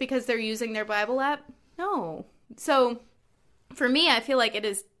know, just because they're using their Bible app? No. So, for me, I feel like it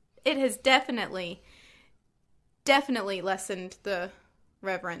has definitely lessened the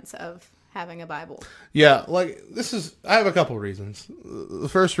reverence of having a Bible. Yeah, like, I have a couple reasons. The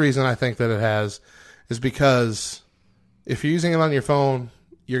first reason I think that it has is because if you're using it on your phone,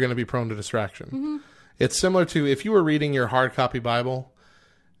 you're going to be prone to distraction. Mm-hmm. It's similar to if you were reading your hard copy Bible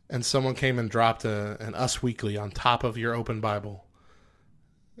and someone came and dropped an Us Weekly on top of your open Bible.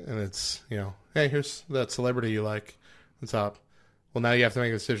 And it's, you know, hey, here's that celebrity you like on top. Well, now you have to make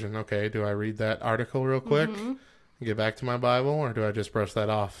a decision. Okay, do I read that article real quick and get back to my Bible, or do I just brush that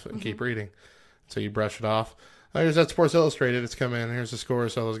off and keep reading? So you brush it off. Oh, here's that Sports Illustrated. It's come in. Here's the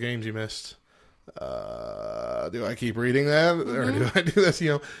scores of all those games you missed. Do I keep reading that, or do I do this?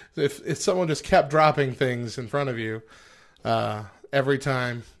 You know, if someone just kept dropping things in front of you every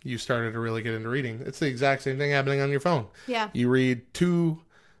time you started to really get into reading, it's the exact same thing happening on your phone. Yeah, you read 2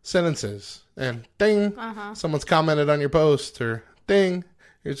 sentences and ding, someone's commented on your post, or ding,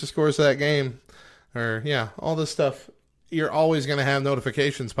 here's the scores of that game, or all this stuff. You're always going to have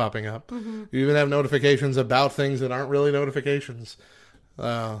notifications popping up. You even have notifications about things that aren't really notifications.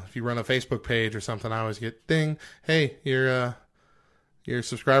 If you run a Facebook page or something, I always get ding. Hey, your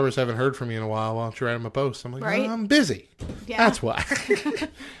subscribers haven't heard from you in a while. Why don't you write them a post? I'm like, right? I'm busy. Yeah. That's why.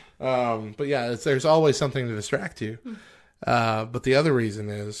 But yeah, there's always something to distract you. But the other reason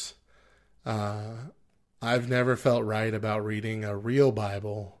is, I've never felt right about reading a real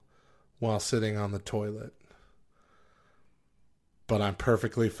Bible while sitting on the toilet. But I'm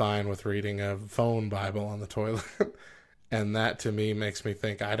perfectly fine with reading a phone Bible on the toilet. And that, to me, makes me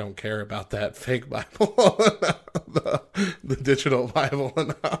think I don't care about that fake Bible, the digital Bible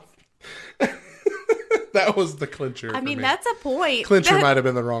enough. That was the clincher. I mean, that's a point. Clincher might have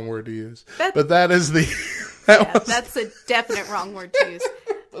been the wrong word to use. But that is the... that's a definite wrong word to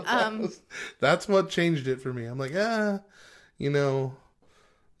use. That's what changed it for me. I'm like, yeah.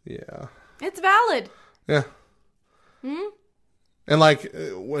 It's valid. Yeah. And like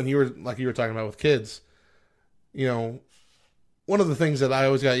when you were talking about with kids, one of the things that I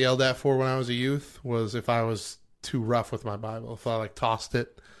always got yelled at for when I was a youth was if I was too rough with my Bible. If I tossed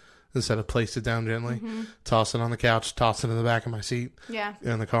it instead of placed it down gently, toss it on the couch, toss it in the back of my seat,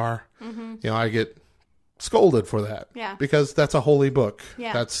 in the car. I get scolded for that. Yeah. Because that's a holy book.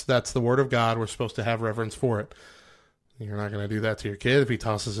 Yeah. That's the Word of God. We're supposed to have reverence for it. You're not going to do that to your kid if he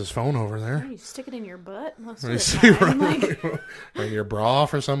tosses his phone over there. You stick it in your butt most of the time. Or in your bra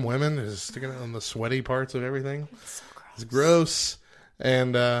for some women, is sticking it on the sweaty parts of everything. It's so gross. It's gross.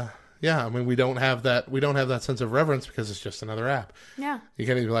 And I mean, we don't have that sense of reverence because it's just another app. Yeah. You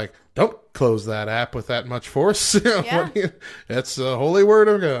can't even be like, don't close that app with that much force. That's the holy Word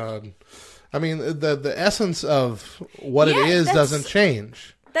of God. I mean, the essence of what it is doesn't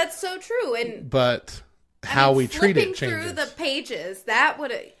change. That's so true. But how we treat it changes. Flipping through the pages,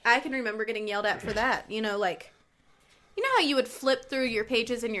 I can remember getting yelled at for that. You know how you would flip through your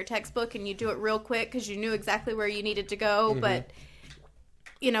pages in your textbook and you do it real quick because you knew exactly where you needed to go, but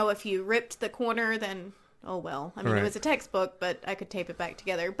if you ripped the corner, then oh well. I mean, It was a textbook, but I could tape it back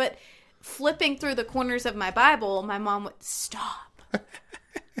together. But flipping through the corners of my Bible, my mom would stop.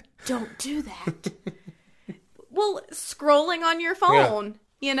 Don't do that. Well, scrolling on your phone,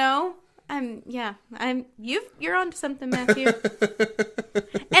 you're onto something, Matthew. And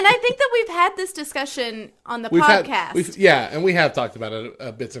I think that we've had this discussion on the podcast. And we have talked about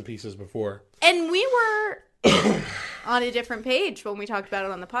it bits and pieces before. And we were on a different page when we talked about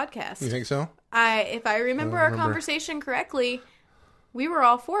it on the podcast. You think so? If I remember our conversation correctly, we were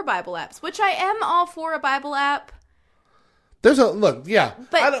all for Bible apps, which I am all for a Bible app. But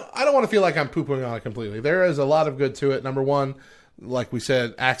I don't want to feel like I'm poo-pooing on it completely. There is a lot of good to it. Number one, like we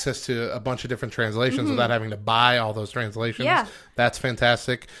said, access to a bunch of different translations without having to buy all those translations. Yeah. That's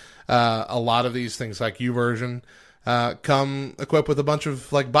fantastic. A lot of these things like YouVersion come equipped with a bunch of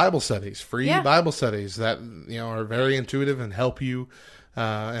Bible studies, free Bible studies that are very intuitive and help you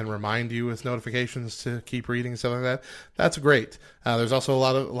and remind you with notifications to keep reading and stuff like that. That's great. There's also a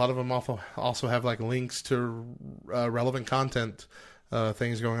lot of them also have links to relevant content,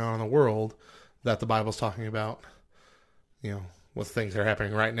 things going on in the world that the Bible's talking about. With things that are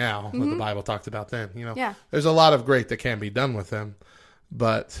happening right now that the Bible talked about then. There's a lot of great that can be done with them,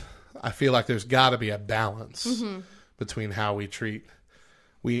 but I feel like there's got to be a balance between how we treat.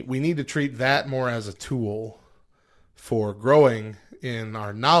 We need to treat that more as a tool for growing in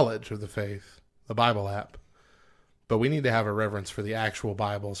our knowledge of the faith, the Bible app. But we need to have a reverence for the actual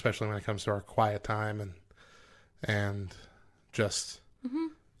Bible, especially when it comes to our quiet time and just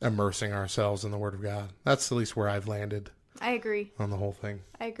immersing ourselves in the Word of God. That's at least where I've landed. I agree. On the whole thing.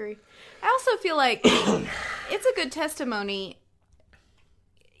 I agree. I also feel like it's a good testimony,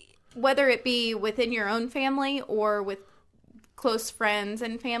 whether it be within your own family or with close friends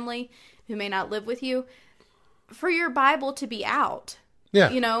and family who may not live with you, for your Bible to be out.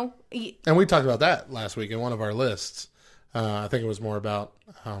 Yeah. You know? And we talked about that last week in one of our lists. I think it was more about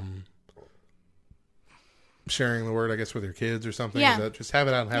sharing the word, I guess, with your kids or something. Yeah. Just have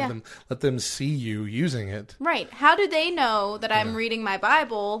it out and have them, let them see you using it. Right. How do they know that I'm reading my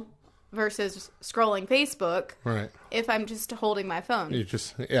Bible versus scrolling Facebook? Right. If I'm just holding my phone.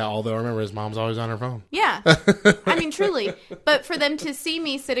 Although remember, his mom's always on her phone. Yeah. I mean, truly. But for them to see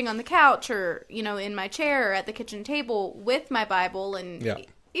me sitting on the couch or, in my chair or at the kitchen table with my Bible and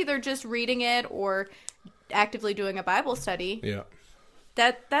either just reading it or actively doing a Bible study. Yeah.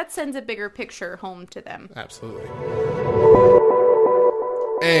 That sends a bigger picture home to them. Absolutely.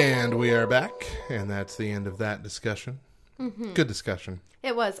 And we are back, and that's the end of that discussion. Mm-hmm. Good discussion.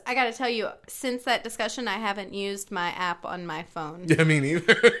 It was. I got to tell you, since that discussion, I haven't used my app on my phone. Yeah, me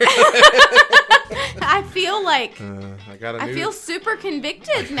neither. I feel like I feel super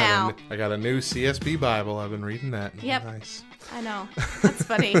convicted now. I got a new CSB Bible. I've been reading that. Yep. Nice. I know. That's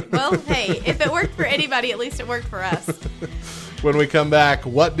funny. Well, hey, if it worked for anybody, at least it worked for us. When we come back,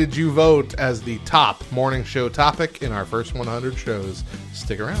 what did you vote as the top morning show topic in our first 100 shows?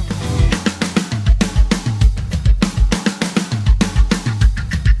 Stick around.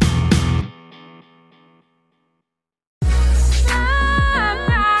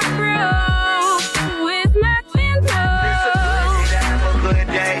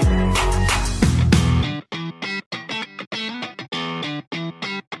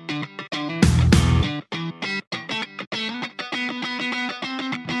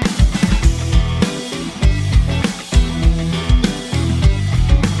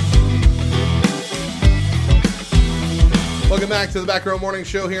 Welcome back to the Back Row Morning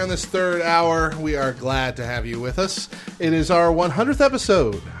Show here on this third hour. We are glad to have you with us. It is our 100th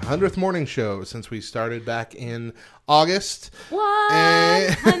episode, 100th morning show since we started back in August.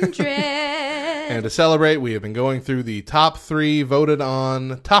 100! And to celebrate, we have been going through the top 3 voted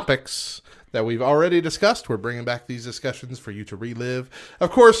on topics that we've already discussed. We're bringing back these discussions for you to relive.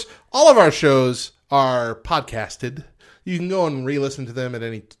 Of course, all of our shows are podcasted. You can go and re-listen to them at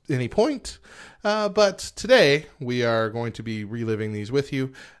any point. But today, we are going to be reliving these with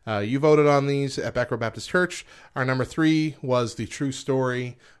you. You voted on these at Back Row Baptist Church. Our number 3 was The True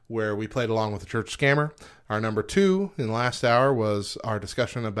Story, where we played along with the church scammer. Our number 2 in the last hour was our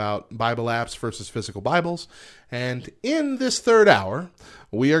discussion about Bible apps versus physical Bibles. And in this third hour,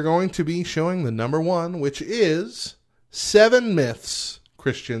 we are going to be showing the number 1, which is 7 myths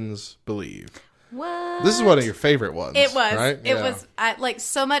Christians believe. What? This is one of your favorite ones. It was. Right? It was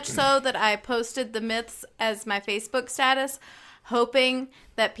so much so that I posted the myths as my Facebook status, hoping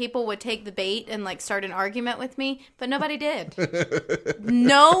that people would take the bait and start an argument with me, but nobody did.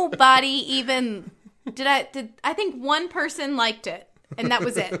 Nobody even did. I think one person liked it, and that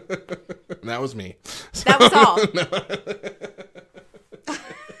was it. That was me. That was all.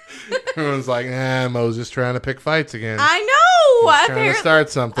 Everyone's like, Mo's just trying to pick fights again. I know. He's trying to start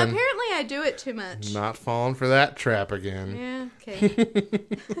something. Apparently, I do it too much. Not falling for that trap again. Yeah. Okay.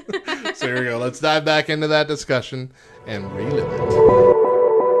 So here we go. Let's dive back into that discussion and relive it.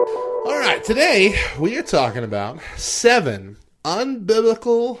 All right. Today we are talking about 7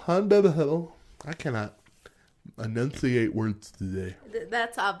 unbiblical. I cannot enunciate words today.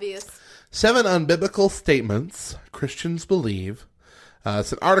 That's obvious. 7 unbiblical statements Christians believe.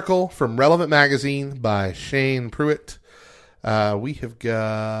 It's an article from Relevant Magazine by Shane Pruitt. We have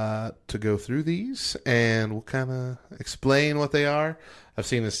got to go through these, and we'll kind of explain what they are. I've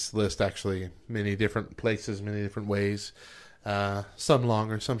seen this list actually many different places, many different ways. Some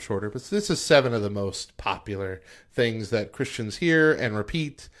longer, some shorter. But this is 7 of the most popular things that Christians hear and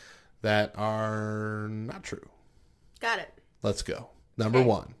repeat that are not true. Got it. Let's go. Number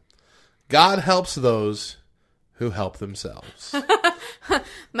 1. God helps those who help themselves.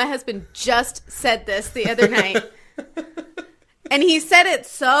 My husband just said this the other night. And he said it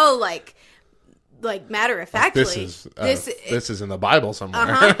so matter-of-factly. This is in the Bible somewhere.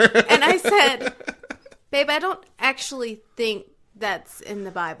 Uh-huh. And I said, babe, I don't actually think that's in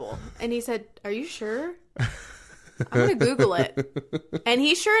the Bible. And he said, are you sure? I'm going to Google it. And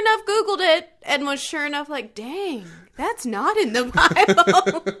he sure enough Googled it and was sure enough dang, That's not in the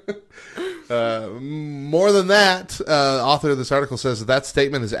Bible. More than that, author of this article says that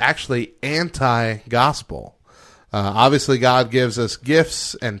statement is actually anti-gospel. Obviously, God gives us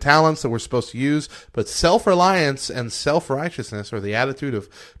gifts and talents that we're supposed to use, but self-reliance and self-righteousness, or the attitude of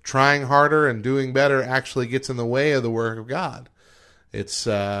trying harder and doing better, actually gets in the way of the work of God. It's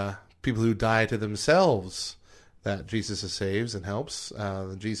people who die to themselves that Jesus saves and helps.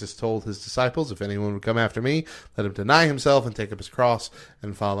 Jesus told his disciples, if anyone would come after me, let him deny himself and take up his cross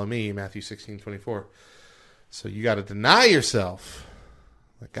and follow me, Matthew 16:24. So you got to deny yourself.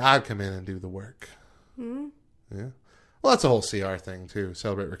 Let God come in and do the work. Mm-hmm. Yeah. Well, that's a whole CR thing, too.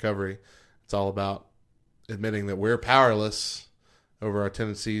 Celebrate Recovery. It's all about admitting that we're powerless over our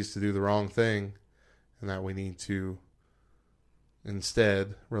tendencies to do the wrong thing, and that we need to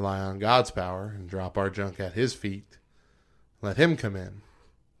instead rely on God's power and drop our junk at his feet. Let him come in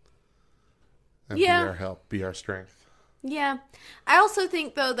and be our help, be our strength. Yeah. I also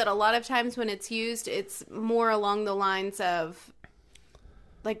think, though, that a lot of times when it's used, it's more along the lines of,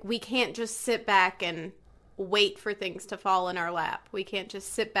 like, we can't just sit back and wait for things to fall in our lap. We can't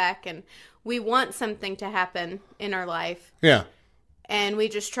just sit back and we want something to happen in our life. Yeah. And we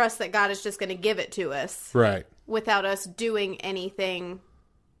just trust that God is just going to give it to us. Right. Without us doing anything.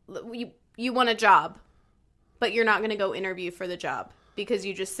 You want a job, but you're not going to go interview for the job because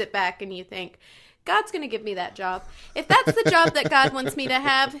you just sit back and you think, God's going to give me that job. If that's the job that God wants me to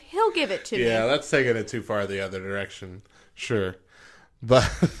have, he'll give it to me. Yeah, that's taking it too far the other direction. Sure.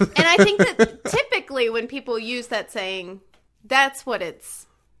 But and I think that typically when people use that saying, that's what it's.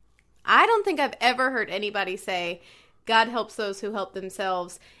 I don't think I've ever heard anybody say, God helps those who help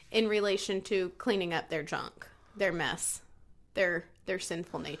themselves in relation to cleaning up their junk, their mess, their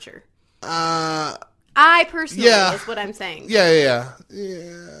sinful nature. I personally is what I'm saying. Yeah.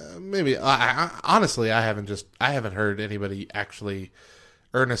 Maybe. Honestly, I haven't heard anybody actually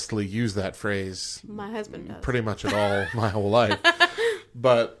earnestly use that phrase. My husband does. Pretty much at all my whole life.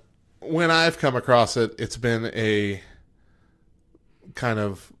 But when I've come across it, it's been a kind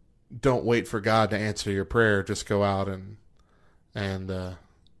of don't wait for God to answer your prayer. Just go out and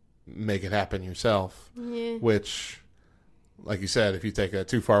make it happen yourself. Yeah. Which, like you said, if you take it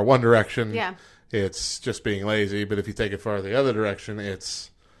too far one direction, it's just being lazy. But if you take it far the other direction, it's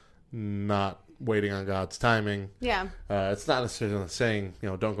not waiting on God's timing. Yeah. It's not necessarily saying,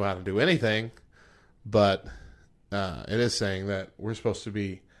 don't go out and do anything, but it is saying that we're supposed to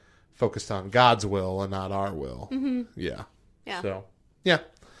be focused on God's will and not our will. Mm-hmm. Yeah. So, yeah.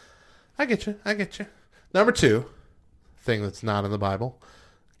 I get you. Number 2, thing that's not in the Bible.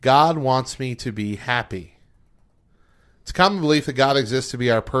 God wants me to be happy. It's a common belief that God exists to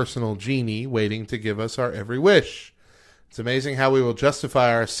be our personal genie waiting to give us our every wish. It's amazing how we will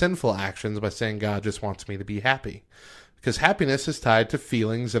justify our sinful actions by saying God just wants me to be happy. Because happiness is tied to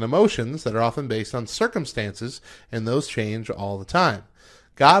feelings and emotions that are often based on circumstances, and those change all the time.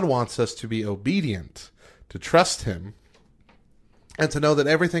 God wants us to be obedient, to trust him, and to know that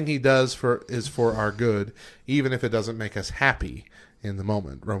everything he does is for our good, even if it doesn't make us happy in the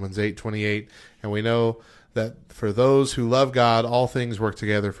moment. Romans 8:28, and we know that for those who love God, all things work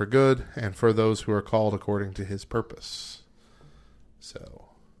together for good, and for those who are called according to his purpose. So,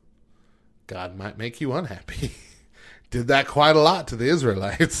 God might make you unhappy. Did that quite a lot to the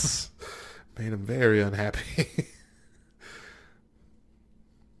Israelites. Made them very unhappy.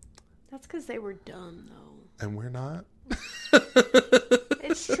 That's because they were dumb, though. And we're not?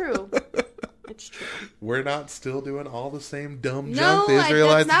 It's true. It's true. We're not still doing all the same dumb junk the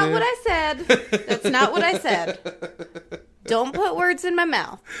Israelites did? That's not what I said. That's not what I said. Don't put words in my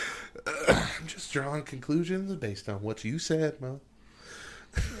mouth. I'm just drawing conclusions based on what you said, Mo.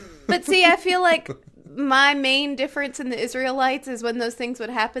 But see, I feel like my main difference in the Israelites is when those things would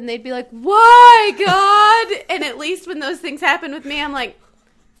happen, they'd be like, why, God? And at least when those things happen with me, I'm like,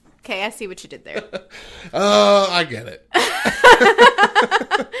 okay, I see what you did there. Oh, I get it.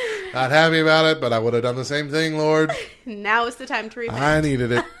 Not happy about it, but I would have done the same thing, Lord. Now is the time to repent. I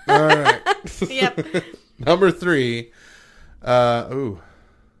needed it. All right. Yep. Number 3. Hold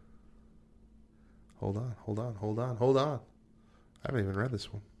on. I haven't even read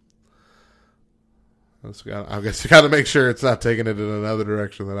this one. I guess you got to make sure it's not taking it in another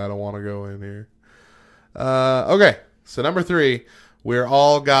direction that I don't want to go in here. Okay, so number 3, we're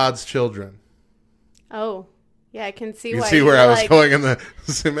all God's children. Oh, yeah, I can see. You can see where I was going in the.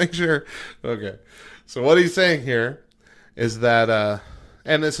 So make sure. Okay, so what he's saying here is that,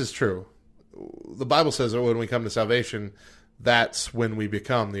 and this is true. The Bible says that when we come to salvation, that's when we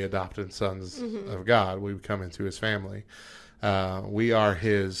become the adopted sons of God. We come into his family. We are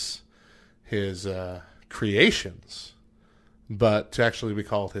his creations. But to actually be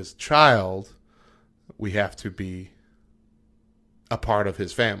called his child, we have to be a part of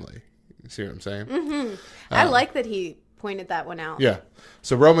his family. You see what I'm saying? Mm-hmm. I like that he pointed that one out. Yeah.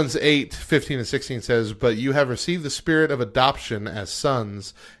 So Romans 8:15-16 says, "But you have received the spirit of adoption as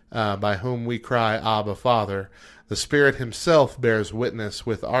sons, by whom we cry, Abba, Father. The Spirit himself bears witness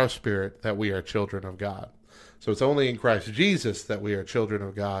with our spirit that we are children of God." So it's only in Christ Jesus that we are children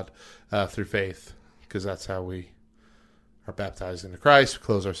of God through faith, because that's how we are baptized into Christ,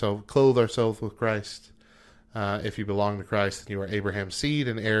 clothe ourselves with Christ. If you belong to Christ, then you are Abraham's seed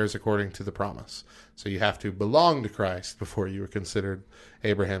and heirs according to the promise. So you have to belong to Christ before you are considered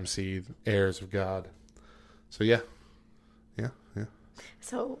Abraham's seed, heirs of God. So yeah.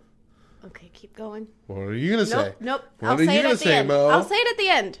 So, okay, keep going. What are you going to say? Nope. What I'll are say you it going at to the say, end. Mo? I'll say it at the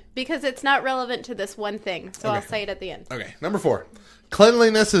end because it's not relevant to this one thing. So Okay. I'll say it at the end. Okay, number 4.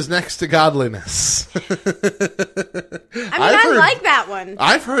 Cleanliness is next to godliness. I like that one.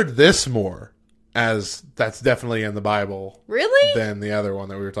 I've heard this more, as that's definitely in the Bible, Really? than the other one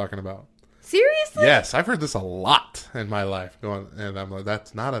that we were talking about. Seriously? Yes, I've heard this a lot in my life, and I'm like,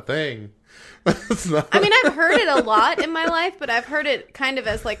 that's not a thing. That's not. I mean, I've heard it a lot in my life, but I've heard it kind of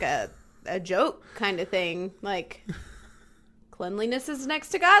as like a joke kind of thing. Like, cleanliness is next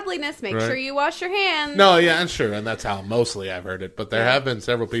to godliness. Make Right. sure you wash your hands. No, yeah, and sure, and that's how mostly I've heard it. But there have been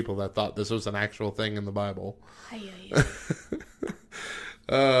several people that thought this was an actual thing in the Bible.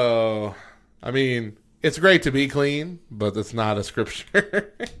 Oh, I mean, it's great to be clean, but it's not a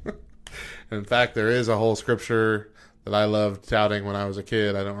scripture. In fact, there is a whole scripture that I loved touting when I was a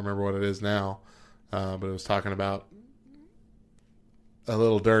kid. I don't remember what it is now, but it was talking about a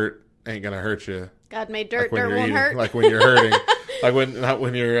little dirt ain't gonna hurt you. God made dirt. When Dirt you're won't eating, hurt. like when you're hurting, like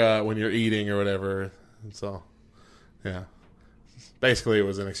when you're eating or whatever. So, yeah, basically it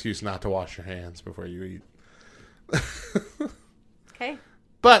was an excuse not to wash your hands before you eat. Okay.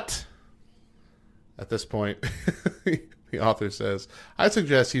 But at this point, the author says, "I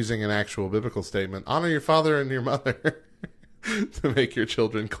suggest using an actual biblical statement: honor your father and your mother, to make your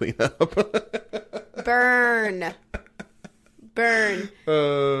children clean up." Burn.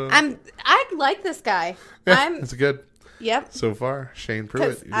 I like this guy. Yeah, it's good Yep. so far. Shane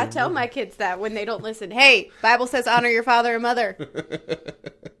Because Pruitt. I tell my kids that when they don't listen. Hey, Bible says honor your father and mother.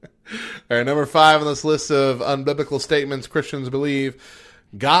 All right, number 5 on this list of unbiblical statements Christians believe: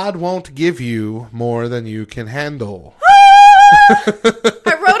 God won't give you more than you can handle. I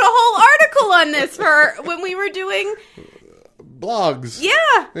wrote a whole article on this for when we were doing Blogs.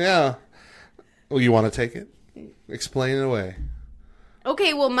 Yeah. Well, you want to take it? Explain it away.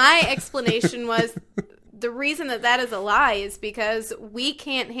 Okay, well, my explanation was the reason that is a lie is because we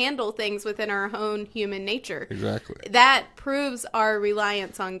can't handle things within our own human nature. Exactly. That proves our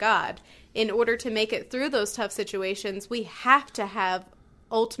reliance on God. In order to make it through those tough situations, we have to have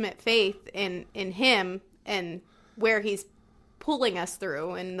ultimate faith in Him and where He's pulling us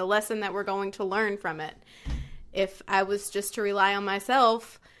through and the lesson that we're going to learn from it. If I was just to rely on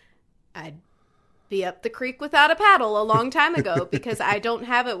myself, I'd be up the creek without a paddle a long time ago because I don't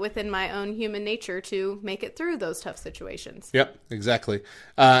have it within my own human nature to make it through those tough situations. Yep, exactly.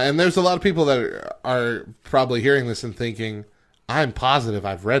 And there's a lot of people that are probably hearing this and thinking, I'm positive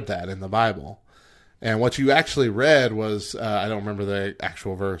I've read that in the Bible. And what you actually read was, I don't remember the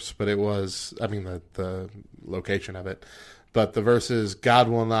actual verse, but it was, the location of it. But the verse is, God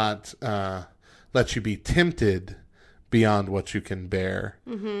will not let you be tempted beyond what you can bear.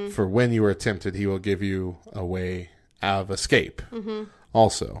 Mm-hmm. For when you are tempted, He will give you a way out of escape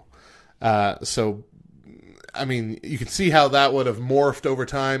also. So, you can see how that would have morphed over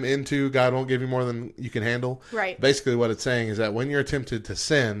time into God won't give you more than you can handle. Right. Basically what it's saying is that when you're tempted to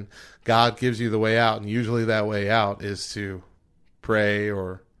sin, God gives you the way out. And usually that way out is to pray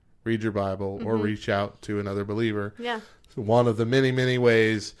or read your Bible or reach out to another believer. Yeah. It's one of the many, many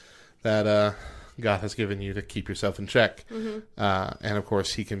ways that God has given you to keep yourself in check. And of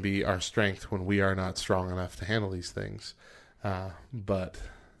course, He can be our strength when we are not strong enough to handle these things. But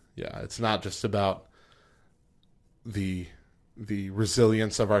yeah, it's not just about the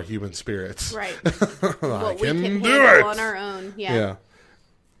resilience of our human spirits. Right. What we can do handle it on our own. Yeah.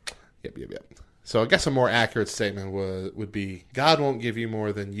 Yep. So I guess a more accurate statement would be, God won't give you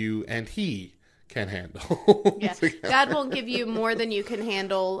more than you and He can handle. Yeah. God won't give you more than you can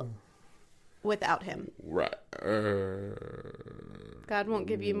handle without Him. Right. God won't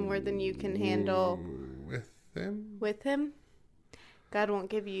give you more than you can handle with Him. God won't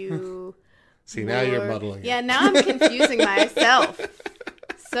give you See, now you're muddling. Yeah, now I'm confusing myself.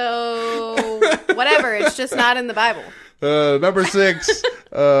 So, whatever. It's just not in the Bible. Number 6.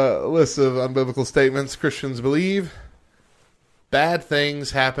 List of unbiblical statements Christians believe. Bad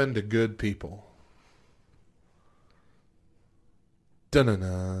things happen to good people.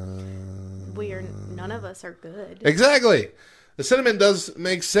 Dun-dun-dun. None of us are good. Exactly. The sentiment does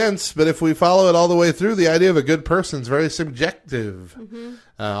make sense, but if we follow it all the way through, the idea of a good person is very subjective. Mm-hmm.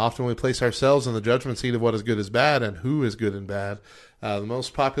 Often we place ourselves in the judgment seat of what is good is bad and who is good and bad. The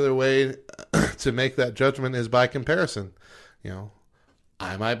most popular way to make that judgment is by comparison. You know,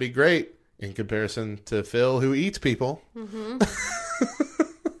 I might be great in comparison to Phil, who eats people. Mm-hmm.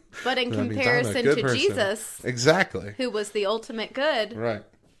 But in comparison to person. Jesus, exactly, who was the ultimate good. Right.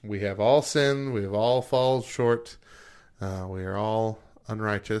 We have all sinned. We have all fallen short. We are all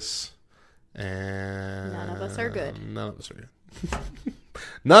unrighteous. And none of us are good. None of us are good.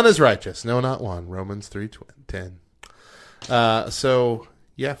 None is righteous. No, not one. Romans 3:10. So,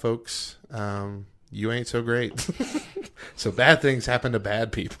 yeah, folks, you ain't so great. So bad things happen to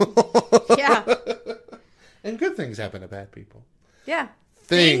bad people. Yeah. And good things happen to bad people. Yeah.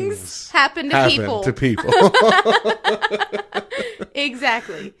 Things happen to people.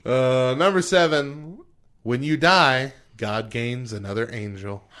 Exactly. Number 7, when you die, God gains another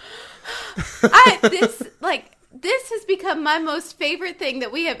angel. This has become my most favorite thing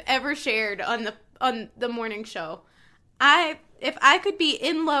that we have ever shared on the morning show. If I could be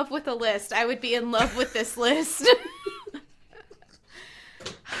in love with a list, I would be in love with this list.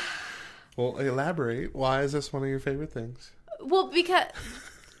 Well, elaborate. Why is this one of your favorite things?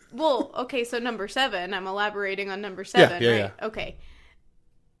 Okay, so number 7, I'm elaborating on number 7, yeah, right? Yeah. Okay.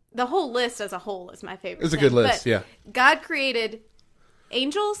 The whole list as a whole is my favorite. It's a good list, yeah. God created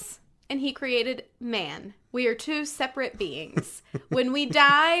angels and he created man. We are 2 separate beings. When we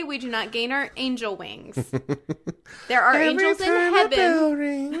die, we do not gain our angel wings. There are angels in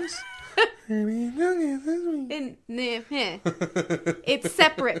heaven. It's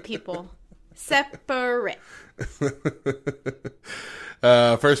separate, people. Separate. 1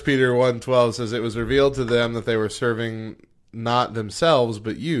 Peter 1:12 says, it was revealed to them that they were serving not themselves,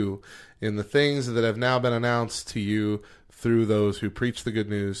 but you, in the things that have now been announced to you through those who preach the good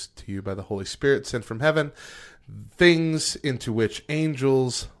news to you by the Holy Spirit sent from heaven, things into which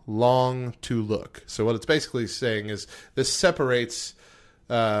angels long to look. So what it's basically saying is this separates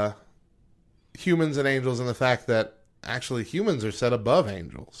humans and angels in the fact that actually humans are set above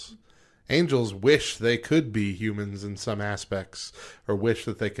angels. Angels wish they could be humans in some aspects, or wish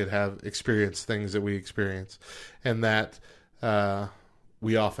that they could have experienced things that we experience, and that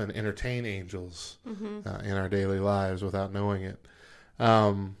we often entertain angels in our daily lives without knowing it.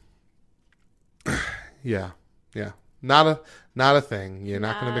 Yeah. Not a thing. You're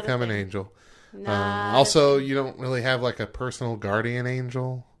not going to become an angel. Also, you don't really have like a personal guardian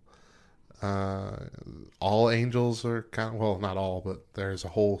angel. All angels are kind of, well, not all, but there's a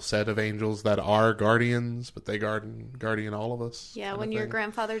whole set of angels that are guardians, but they guardian all of us. Yeah, when your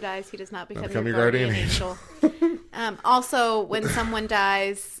grandfather dies, he does not become your guardian angel. Also, when someone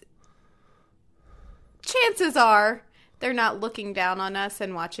dies, chances are they're not looking down on us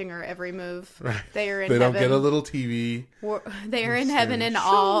and watching our every move. Right. They are in heaven. They don't get a little TV. They are in heaven in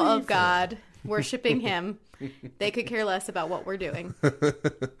awe of God, worshiping him. They could care less about what we're doing.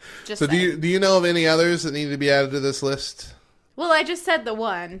 So do you know of any others that need to be added to this list? Well, I just said the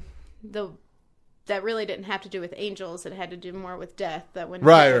one. That really didn't have to do with angels. It had to do more with death. That when people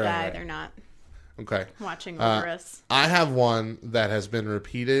die, they're not watching over us. I have one that has been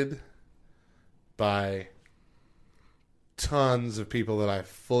repeated by tons of people that I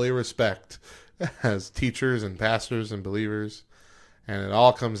fully respect as teachers and pastors and believers. And it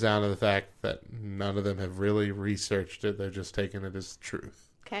all comes down to the fact that none of them have really researched it. They're just taking it as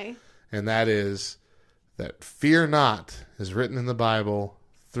truth. Okay. And that is that fear not is written in the Bible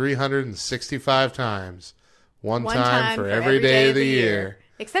 365 times. One time for every day of the year.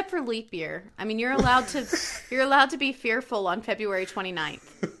 Except for leap year. I mean, you're allowed to be fearful on February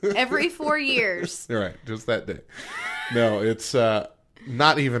 29th. Every 4 years. Right. Just that day. No, it's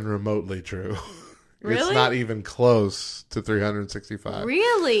not even remotely true. Really? It's not even close to 365.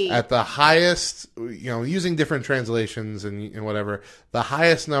 Really? At the highest, using different translations and whatever, the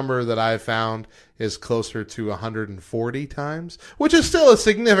highest number that I've found is closer to 140 times, which is still a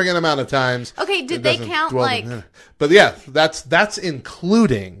significant amount of times. Okay, did they count like... But yeah, that's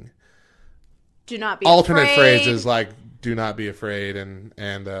including... Do not be alternate afraid. phrases like do not be afraid and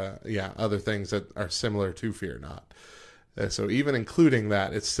other things that are similar to fear not. So even including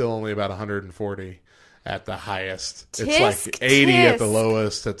that, it's still only about 140 at the highest. It's like 80 at the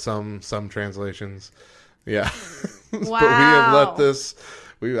lowest at some translations. Yeah. Wow. But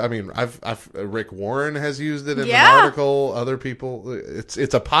I've Rick Warren has used it in Yeah. an article. Other people,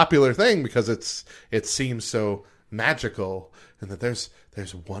 it's a popular thing because it seems so magical, and that there's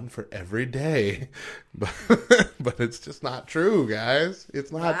one for every day, but it's just not true, guys.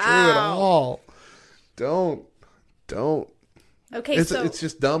 It's not true at Wow. all. Don't. Okay, It's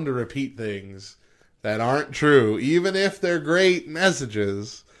just dumb to repeat things that aren't true, even if they're great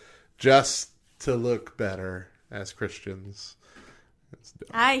messages, just to look better as Christians. It's dumb.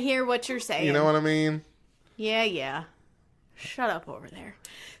 I hear what you're saying. You know what I mean? Yeah. Shut up over there.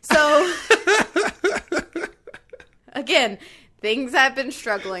 So, again, things I've been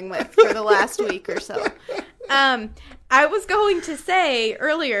struggling with for the last week or so. I was going to say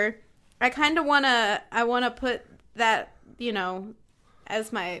earlier, I want to put that,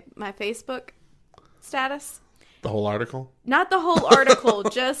 as my Facebook status. The whole article? Not the whole article,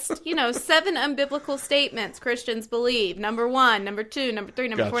 just, 7 unbiblical statements Christians believe. Number 1, number 2, number 3,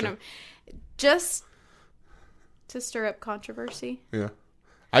 number 4, Gotcha. just to stir up controversy. Yeah.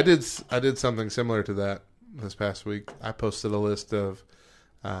 I did something similar to that this past week. I posted a list of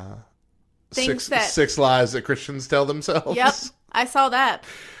Things six lies that Christians tell themselves. Yep, I saw that.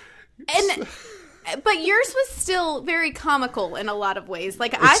 But yours was still very comical in a lot of ways.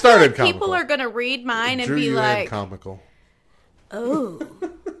 Like, I feel started like people comical. are going to read mine and Drew be you in like, comical. oh.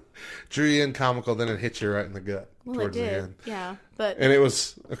 Drew you in comical, then it hit you right in the gut Well, towards it the did. end. Yeah, but And it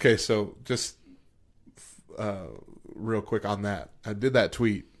was, okay, so just real quick on that. I did that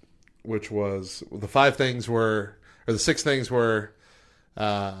tweet, which was, the 6 things were,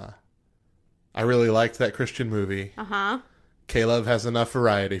 I really liked that Christian movie. uh-huh. K-Love has enough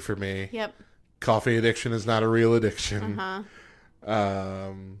variety for me. Yep. Coffee addiction is not a real addiction. Uh-huh.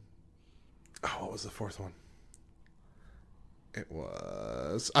 What was the 4th one? It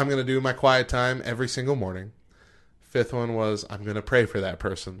was, I'm going to do my quiet time every single morning. 5th one was, I'm going to pray for that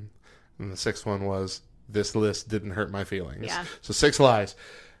person. And the 6th one was, this list didn't hurt my feelings. Yeah. So 6 lies.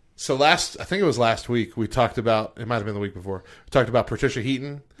 So I think it was last week, we talked about, it might have been the week before, we talked about Patricia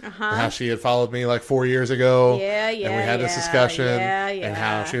Heaton, and how she had followed me like 4 years ago. Yeah, And we had this discussion, and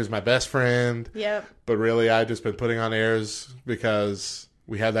how she was my best friend. Yep. But really, I've just been putting on airs because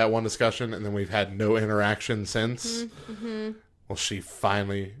we had that one discussion, and then we've had no interaction since. Mm-hmm. Well, she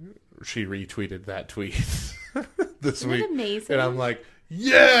retweeted that tweet this Isn't week. it amazing? And I'm like,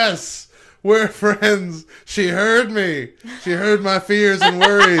 yes! We're friends. She heard me. She heard my fears and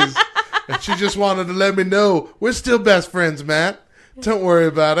worries. And she just wanted to let me know we're still best friends, Matt. Don't worry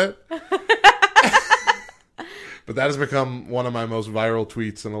about it. But that has become one of my most viral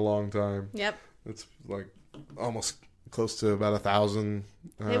tweets in a long time. Yep. It's like almost close to about 1,000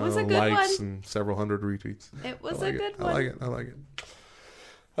 It was a good likes one. and several hundred retweets. It was I like a good it. one. I like it.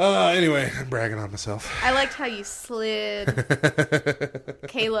 Anyway, I'm bragging on myself. I liked how you slid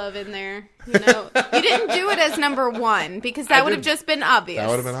K-Love in there. You didn't do it as number 1 because that would have just been obvious. That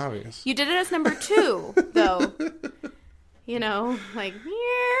would have been obvious. You did it as number 2, though. Like, yeah.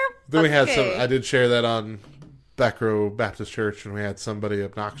 Then we had okay. I did share that on Back Row Baptist Church, and we had somebody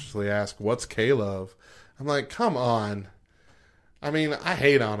obnoxiously ask, "What's K-Love?" I'm like, come on. I mean, I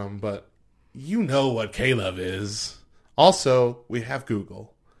hate on him, but you know what K-Love is. Also, we have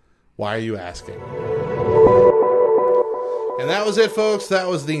Google. Why are you asking? And that was it, folks. That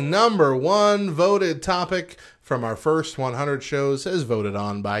was the number 1 voted topic from our first 100 shows, as voted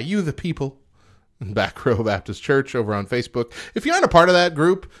on by you, the people, in Back Row Baptist Church over on Facebook. If you aren't a part of that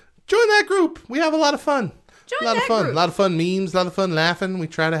group, join that group. We have a lot of fun. Join a lot that of fun. group. A lot of fun memes. A lot of fun laughing. We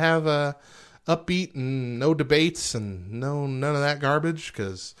try to have upbeat and no debates and none of that garbage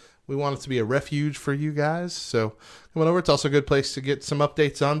because we want it to be a refuge for you guys. So come on over. It's also a good place to get some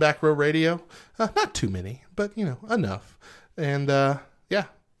updates on Back Row Radio. Not too many, but enough. And yeah,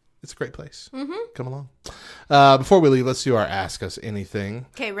 it's a great place. Mm-hmm. Come along. Before we leave, let's do our Ask Us Anything.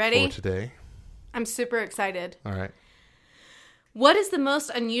 Okay, ready? For today. I'm super excited. All right. What is the most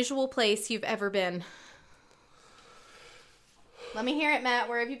unusual place you've ever been? Let me hear it, Matt.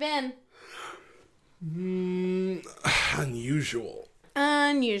 Where have you been? Unusual.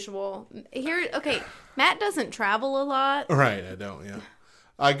 Unusual. Okay, Matt doesn't travel a lot. Right, I don't, yeah.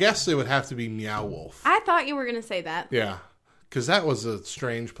 I guess it would have to be Meow Wolf. I thought you were going to say that. Yeah, because that was a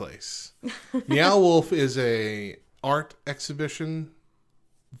strange place. Meow Wolf is a art exhibition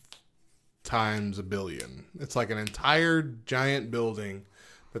times a billion. It's like an entire giant building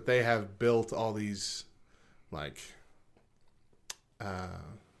that they have built all these, like,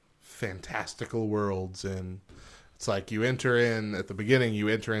 fantastical worlds, and it's like you enter in at the beginning, you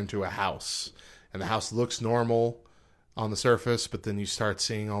enter into a house, and the house looks normal on the surface, but then you start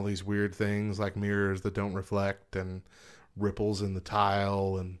seeing all these weird things like mirrors that don't reflect and ripples in the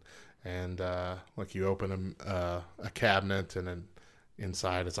tile, and like you open a cabinet, and then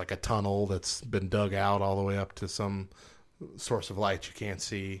inside it's like a tunnel that's been dug out all the way up to some source of light you can't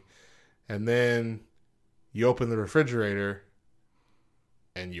see. And then you open the refrigerator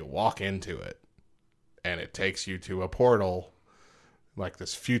and you walk into it, and it takes you to a portal, like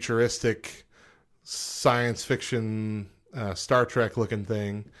this futuristic science fiction Star Trek looking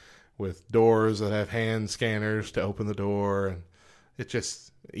thing with doors that have hand scanners to open the door, and it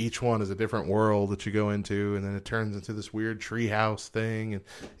just, each one is a different world that you go into, and then it turns into this weird treehouse thing, and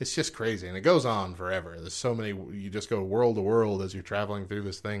it's just crazy, and it goes on forever. There's so many, you just go world to world as you're traveling through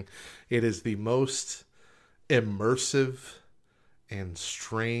this thing. It is the most immersive and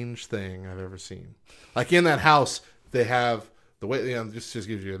strange thing I've ever seen. Like in that house, they have the way, just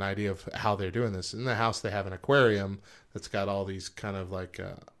gives you an idea of how they're doing this. In the house, they have an aquarium that's got all these kind of like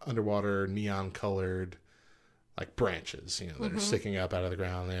underwater neon colored like branches, that are sticking up out of the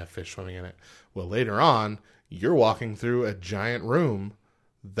ground. They have fish swimming in it. Well, later on, you're walking through a giant room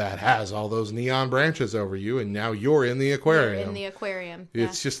that has all those neon branches over you, and now you're in the aquarium. You're in the aquarium.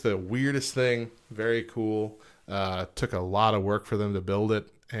 It's just the weirdest thing. Very cool. Took a lot of work for them to build it,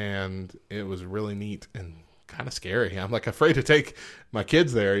 and it was really neat and kind of scary. I'm like afraid to take my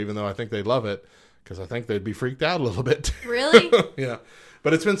kids there, even though I think they'd love it, because I think they'd be freaked out a little bit. Really? Yeah.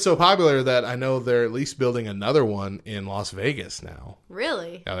 But it's been so popular that I know they're at least building another one in Las Vegas now.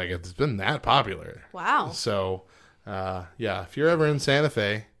 Really? Yeah, like it's been that popular. Wow. So, yeah, if you're ever in Santa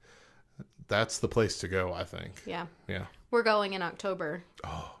Fe, that's the place to go, I think. Yeah. Yeah. We're going in October.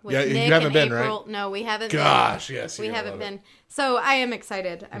 Oh, with yeah, Nick you haven't been, April. right? No, we haven't. Gosh, yes. We haven't been. So I am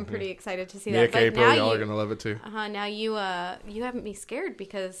excited. I'm pretty excited to see that. Nick, But April, now y'all are going to love it too. Now you haven't me scared,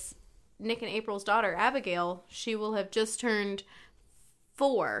 because Nick and April's daughter, Abigail, she will have just turned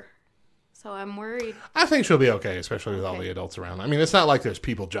 4. So I'm worried. I think she'll be okay, especially with all the adults around. I mean, it's not like there's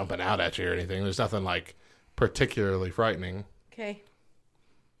people jumping out at you or anything. There's nothing like particularly frightening. Okay.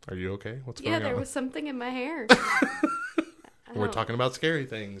 Are you okay? What's going on? Yeah, there was something in my hair. We're talking about scary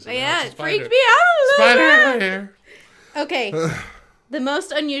things. Yeah, it freaked me out. Spider hair. Okay. The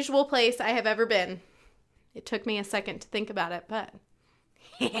most unusual place I have ever been. It took me a second to think about it, but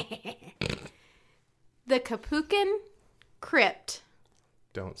the Capuchin Crypt.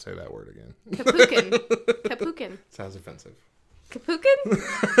 Don't say that word again. Capuchin. Sounds offensive. Capuchin?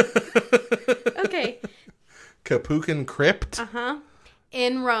 Okay. Capuchin Crypt? Uh-huh.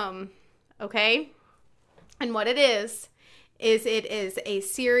 In Rome. Okay? And what it is it is a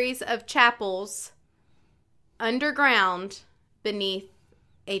series of chapels underground beneath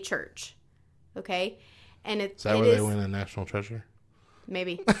a church. Okay? And Is that where they win a national treasure?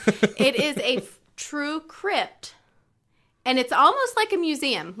 Maybe. It is a true crypt. And it's almost like a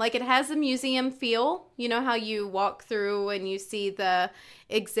museum. Like it has a museum feel. You know how you walk through and you see the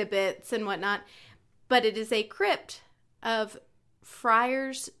exhibits and whatnot. But it is a crypt of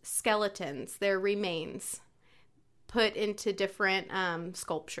friars' skeletons, their remains, put into different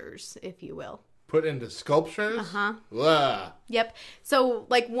sculptures, if you will. Put into sculptures? Uh-huh. Blah. Yep. So,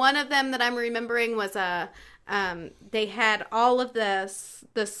 like, one of them that I'm remembering was they had all of the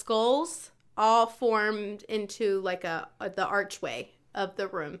skulls all formed into like the archway of the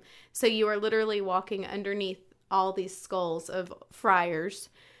room. So you are literally walking underneath all these skulls of friars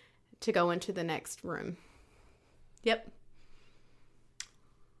to go into the next room. Yep.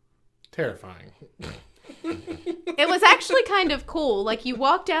 Terrifying. It was actually kind of cool. Like you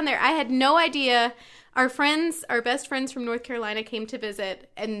walk down there. I had no idea. Our best friends from North Carolina came to visit,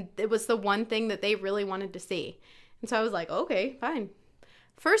 and it was the one thing that they really wanted to see. And so I was like, okay, fine.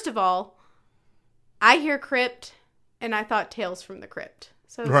 First of all, I hear crypt, and I thought Tales from the Crypt.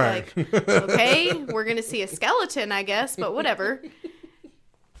 So it's like, okay, we're going to see a skeleton, I guess, but whatever.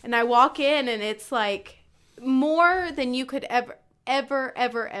 And I walk in, and it's like more than you could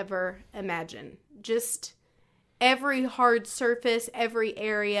ever imagine. Just every hard surface, every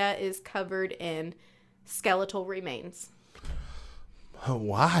area is covered in skeletal remains.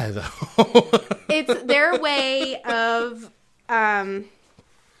 Why, though? It's their way of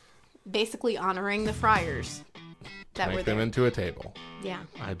basically honoring the friars that Make were them there. into a table. Yeah.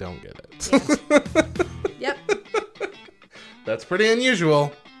 I don't get it. Yep. That's pretty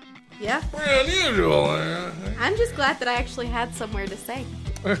unusual. Yeah. Pretty unusual. I'm just glad that I actually had somewhere to stay.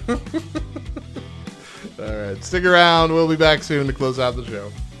 All right. Stick around. We'll be back soon to close out the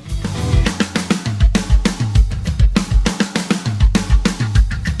show.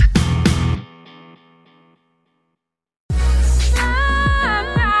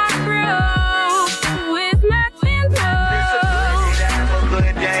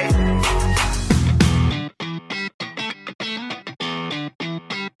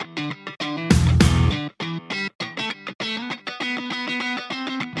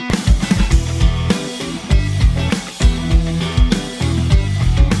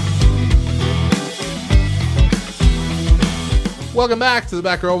 Welcome back to the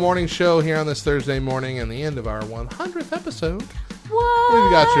Back Row Morning Show here on this Thursday morning and the end of our 100th episode.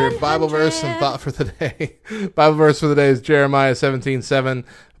 We've got your Bible verse and thought for the day. Bible verse for the day is Jeremiah 17:7.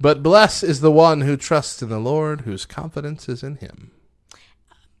 But blessed is the one who trusts in the Lord, whose confidence is in him.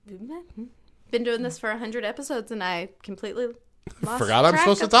 Been doing this for 100 episodes, and I completely forgot I'm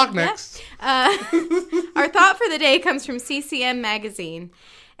supposed to talk next. Our thought for the day comes from CCM Magazine.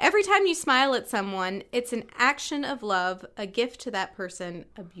 Every time you smile at someone, it's an action of love, a gift to that person,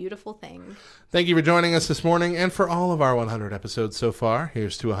 a beautiful thing. Thank you for joining us this morning and for all of our 100 episodes so far.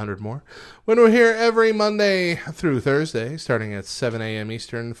 Here's to 100 more. When we're here every Monday through Thursday, starting at 7 a.m.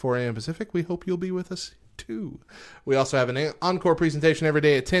 Eastern, 4 a.m. Pacific, we hope you'll be with us too. We also have an encore presentation every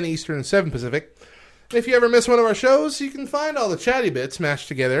day at 10 Eastern and 7 Pacific. And if you ever miss one of our shows, you can find all the chatty bits mashed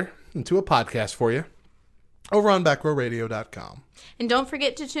together into a podcast for you over on backrowradio.com. And don't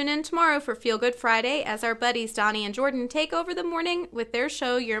forget to tune in tomorrow for Feel Good Friday as our buddies Donnie and Jordan take over the morning with their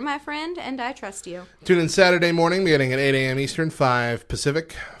show, You're My Friend and I Trust You. Tune in Saturday morning beginning at 8 a.m. Eastern, 5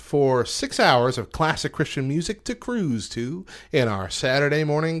 Pacific for 6 hours of classic Christian music to cruise to in our Saturday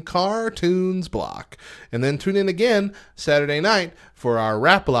morning cartoons block. And then tune in again Saturday night for our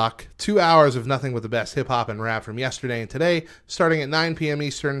rap block, 2 hours of nothing but the best hip-hop and rap from yesterday and today, starting at 9 p.m.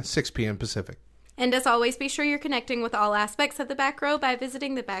 Eastern, 6 p.m. Pacific. And as always, be sure you're connecting with all aspects of the Back Row by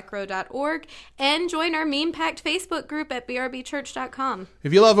visiting thebacrow.org and join our meme-packed Facebook group at brbchurch.com.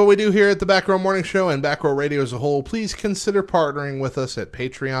 If you love what we do here at the Back Row Morning Show and Back Row Radio as a whole, please consider partnering with us at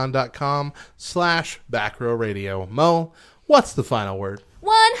patreon.com/backrowradio. Mo, what's the final word?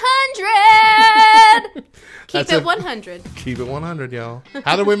 100! Keep it 100. Keep it 100, y'all.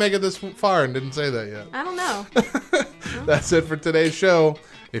 How did we make it this far and didn't say that yet? I don't know. That's it for today's show.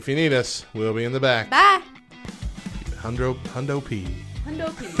 If you need us, we'll be in the back. Bye. Hundo P.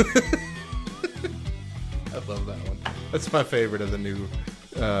 Hundo P. I love that one. That's my favorite of the new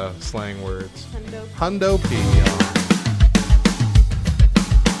slang words. Hundo P. Hundo P, y'all.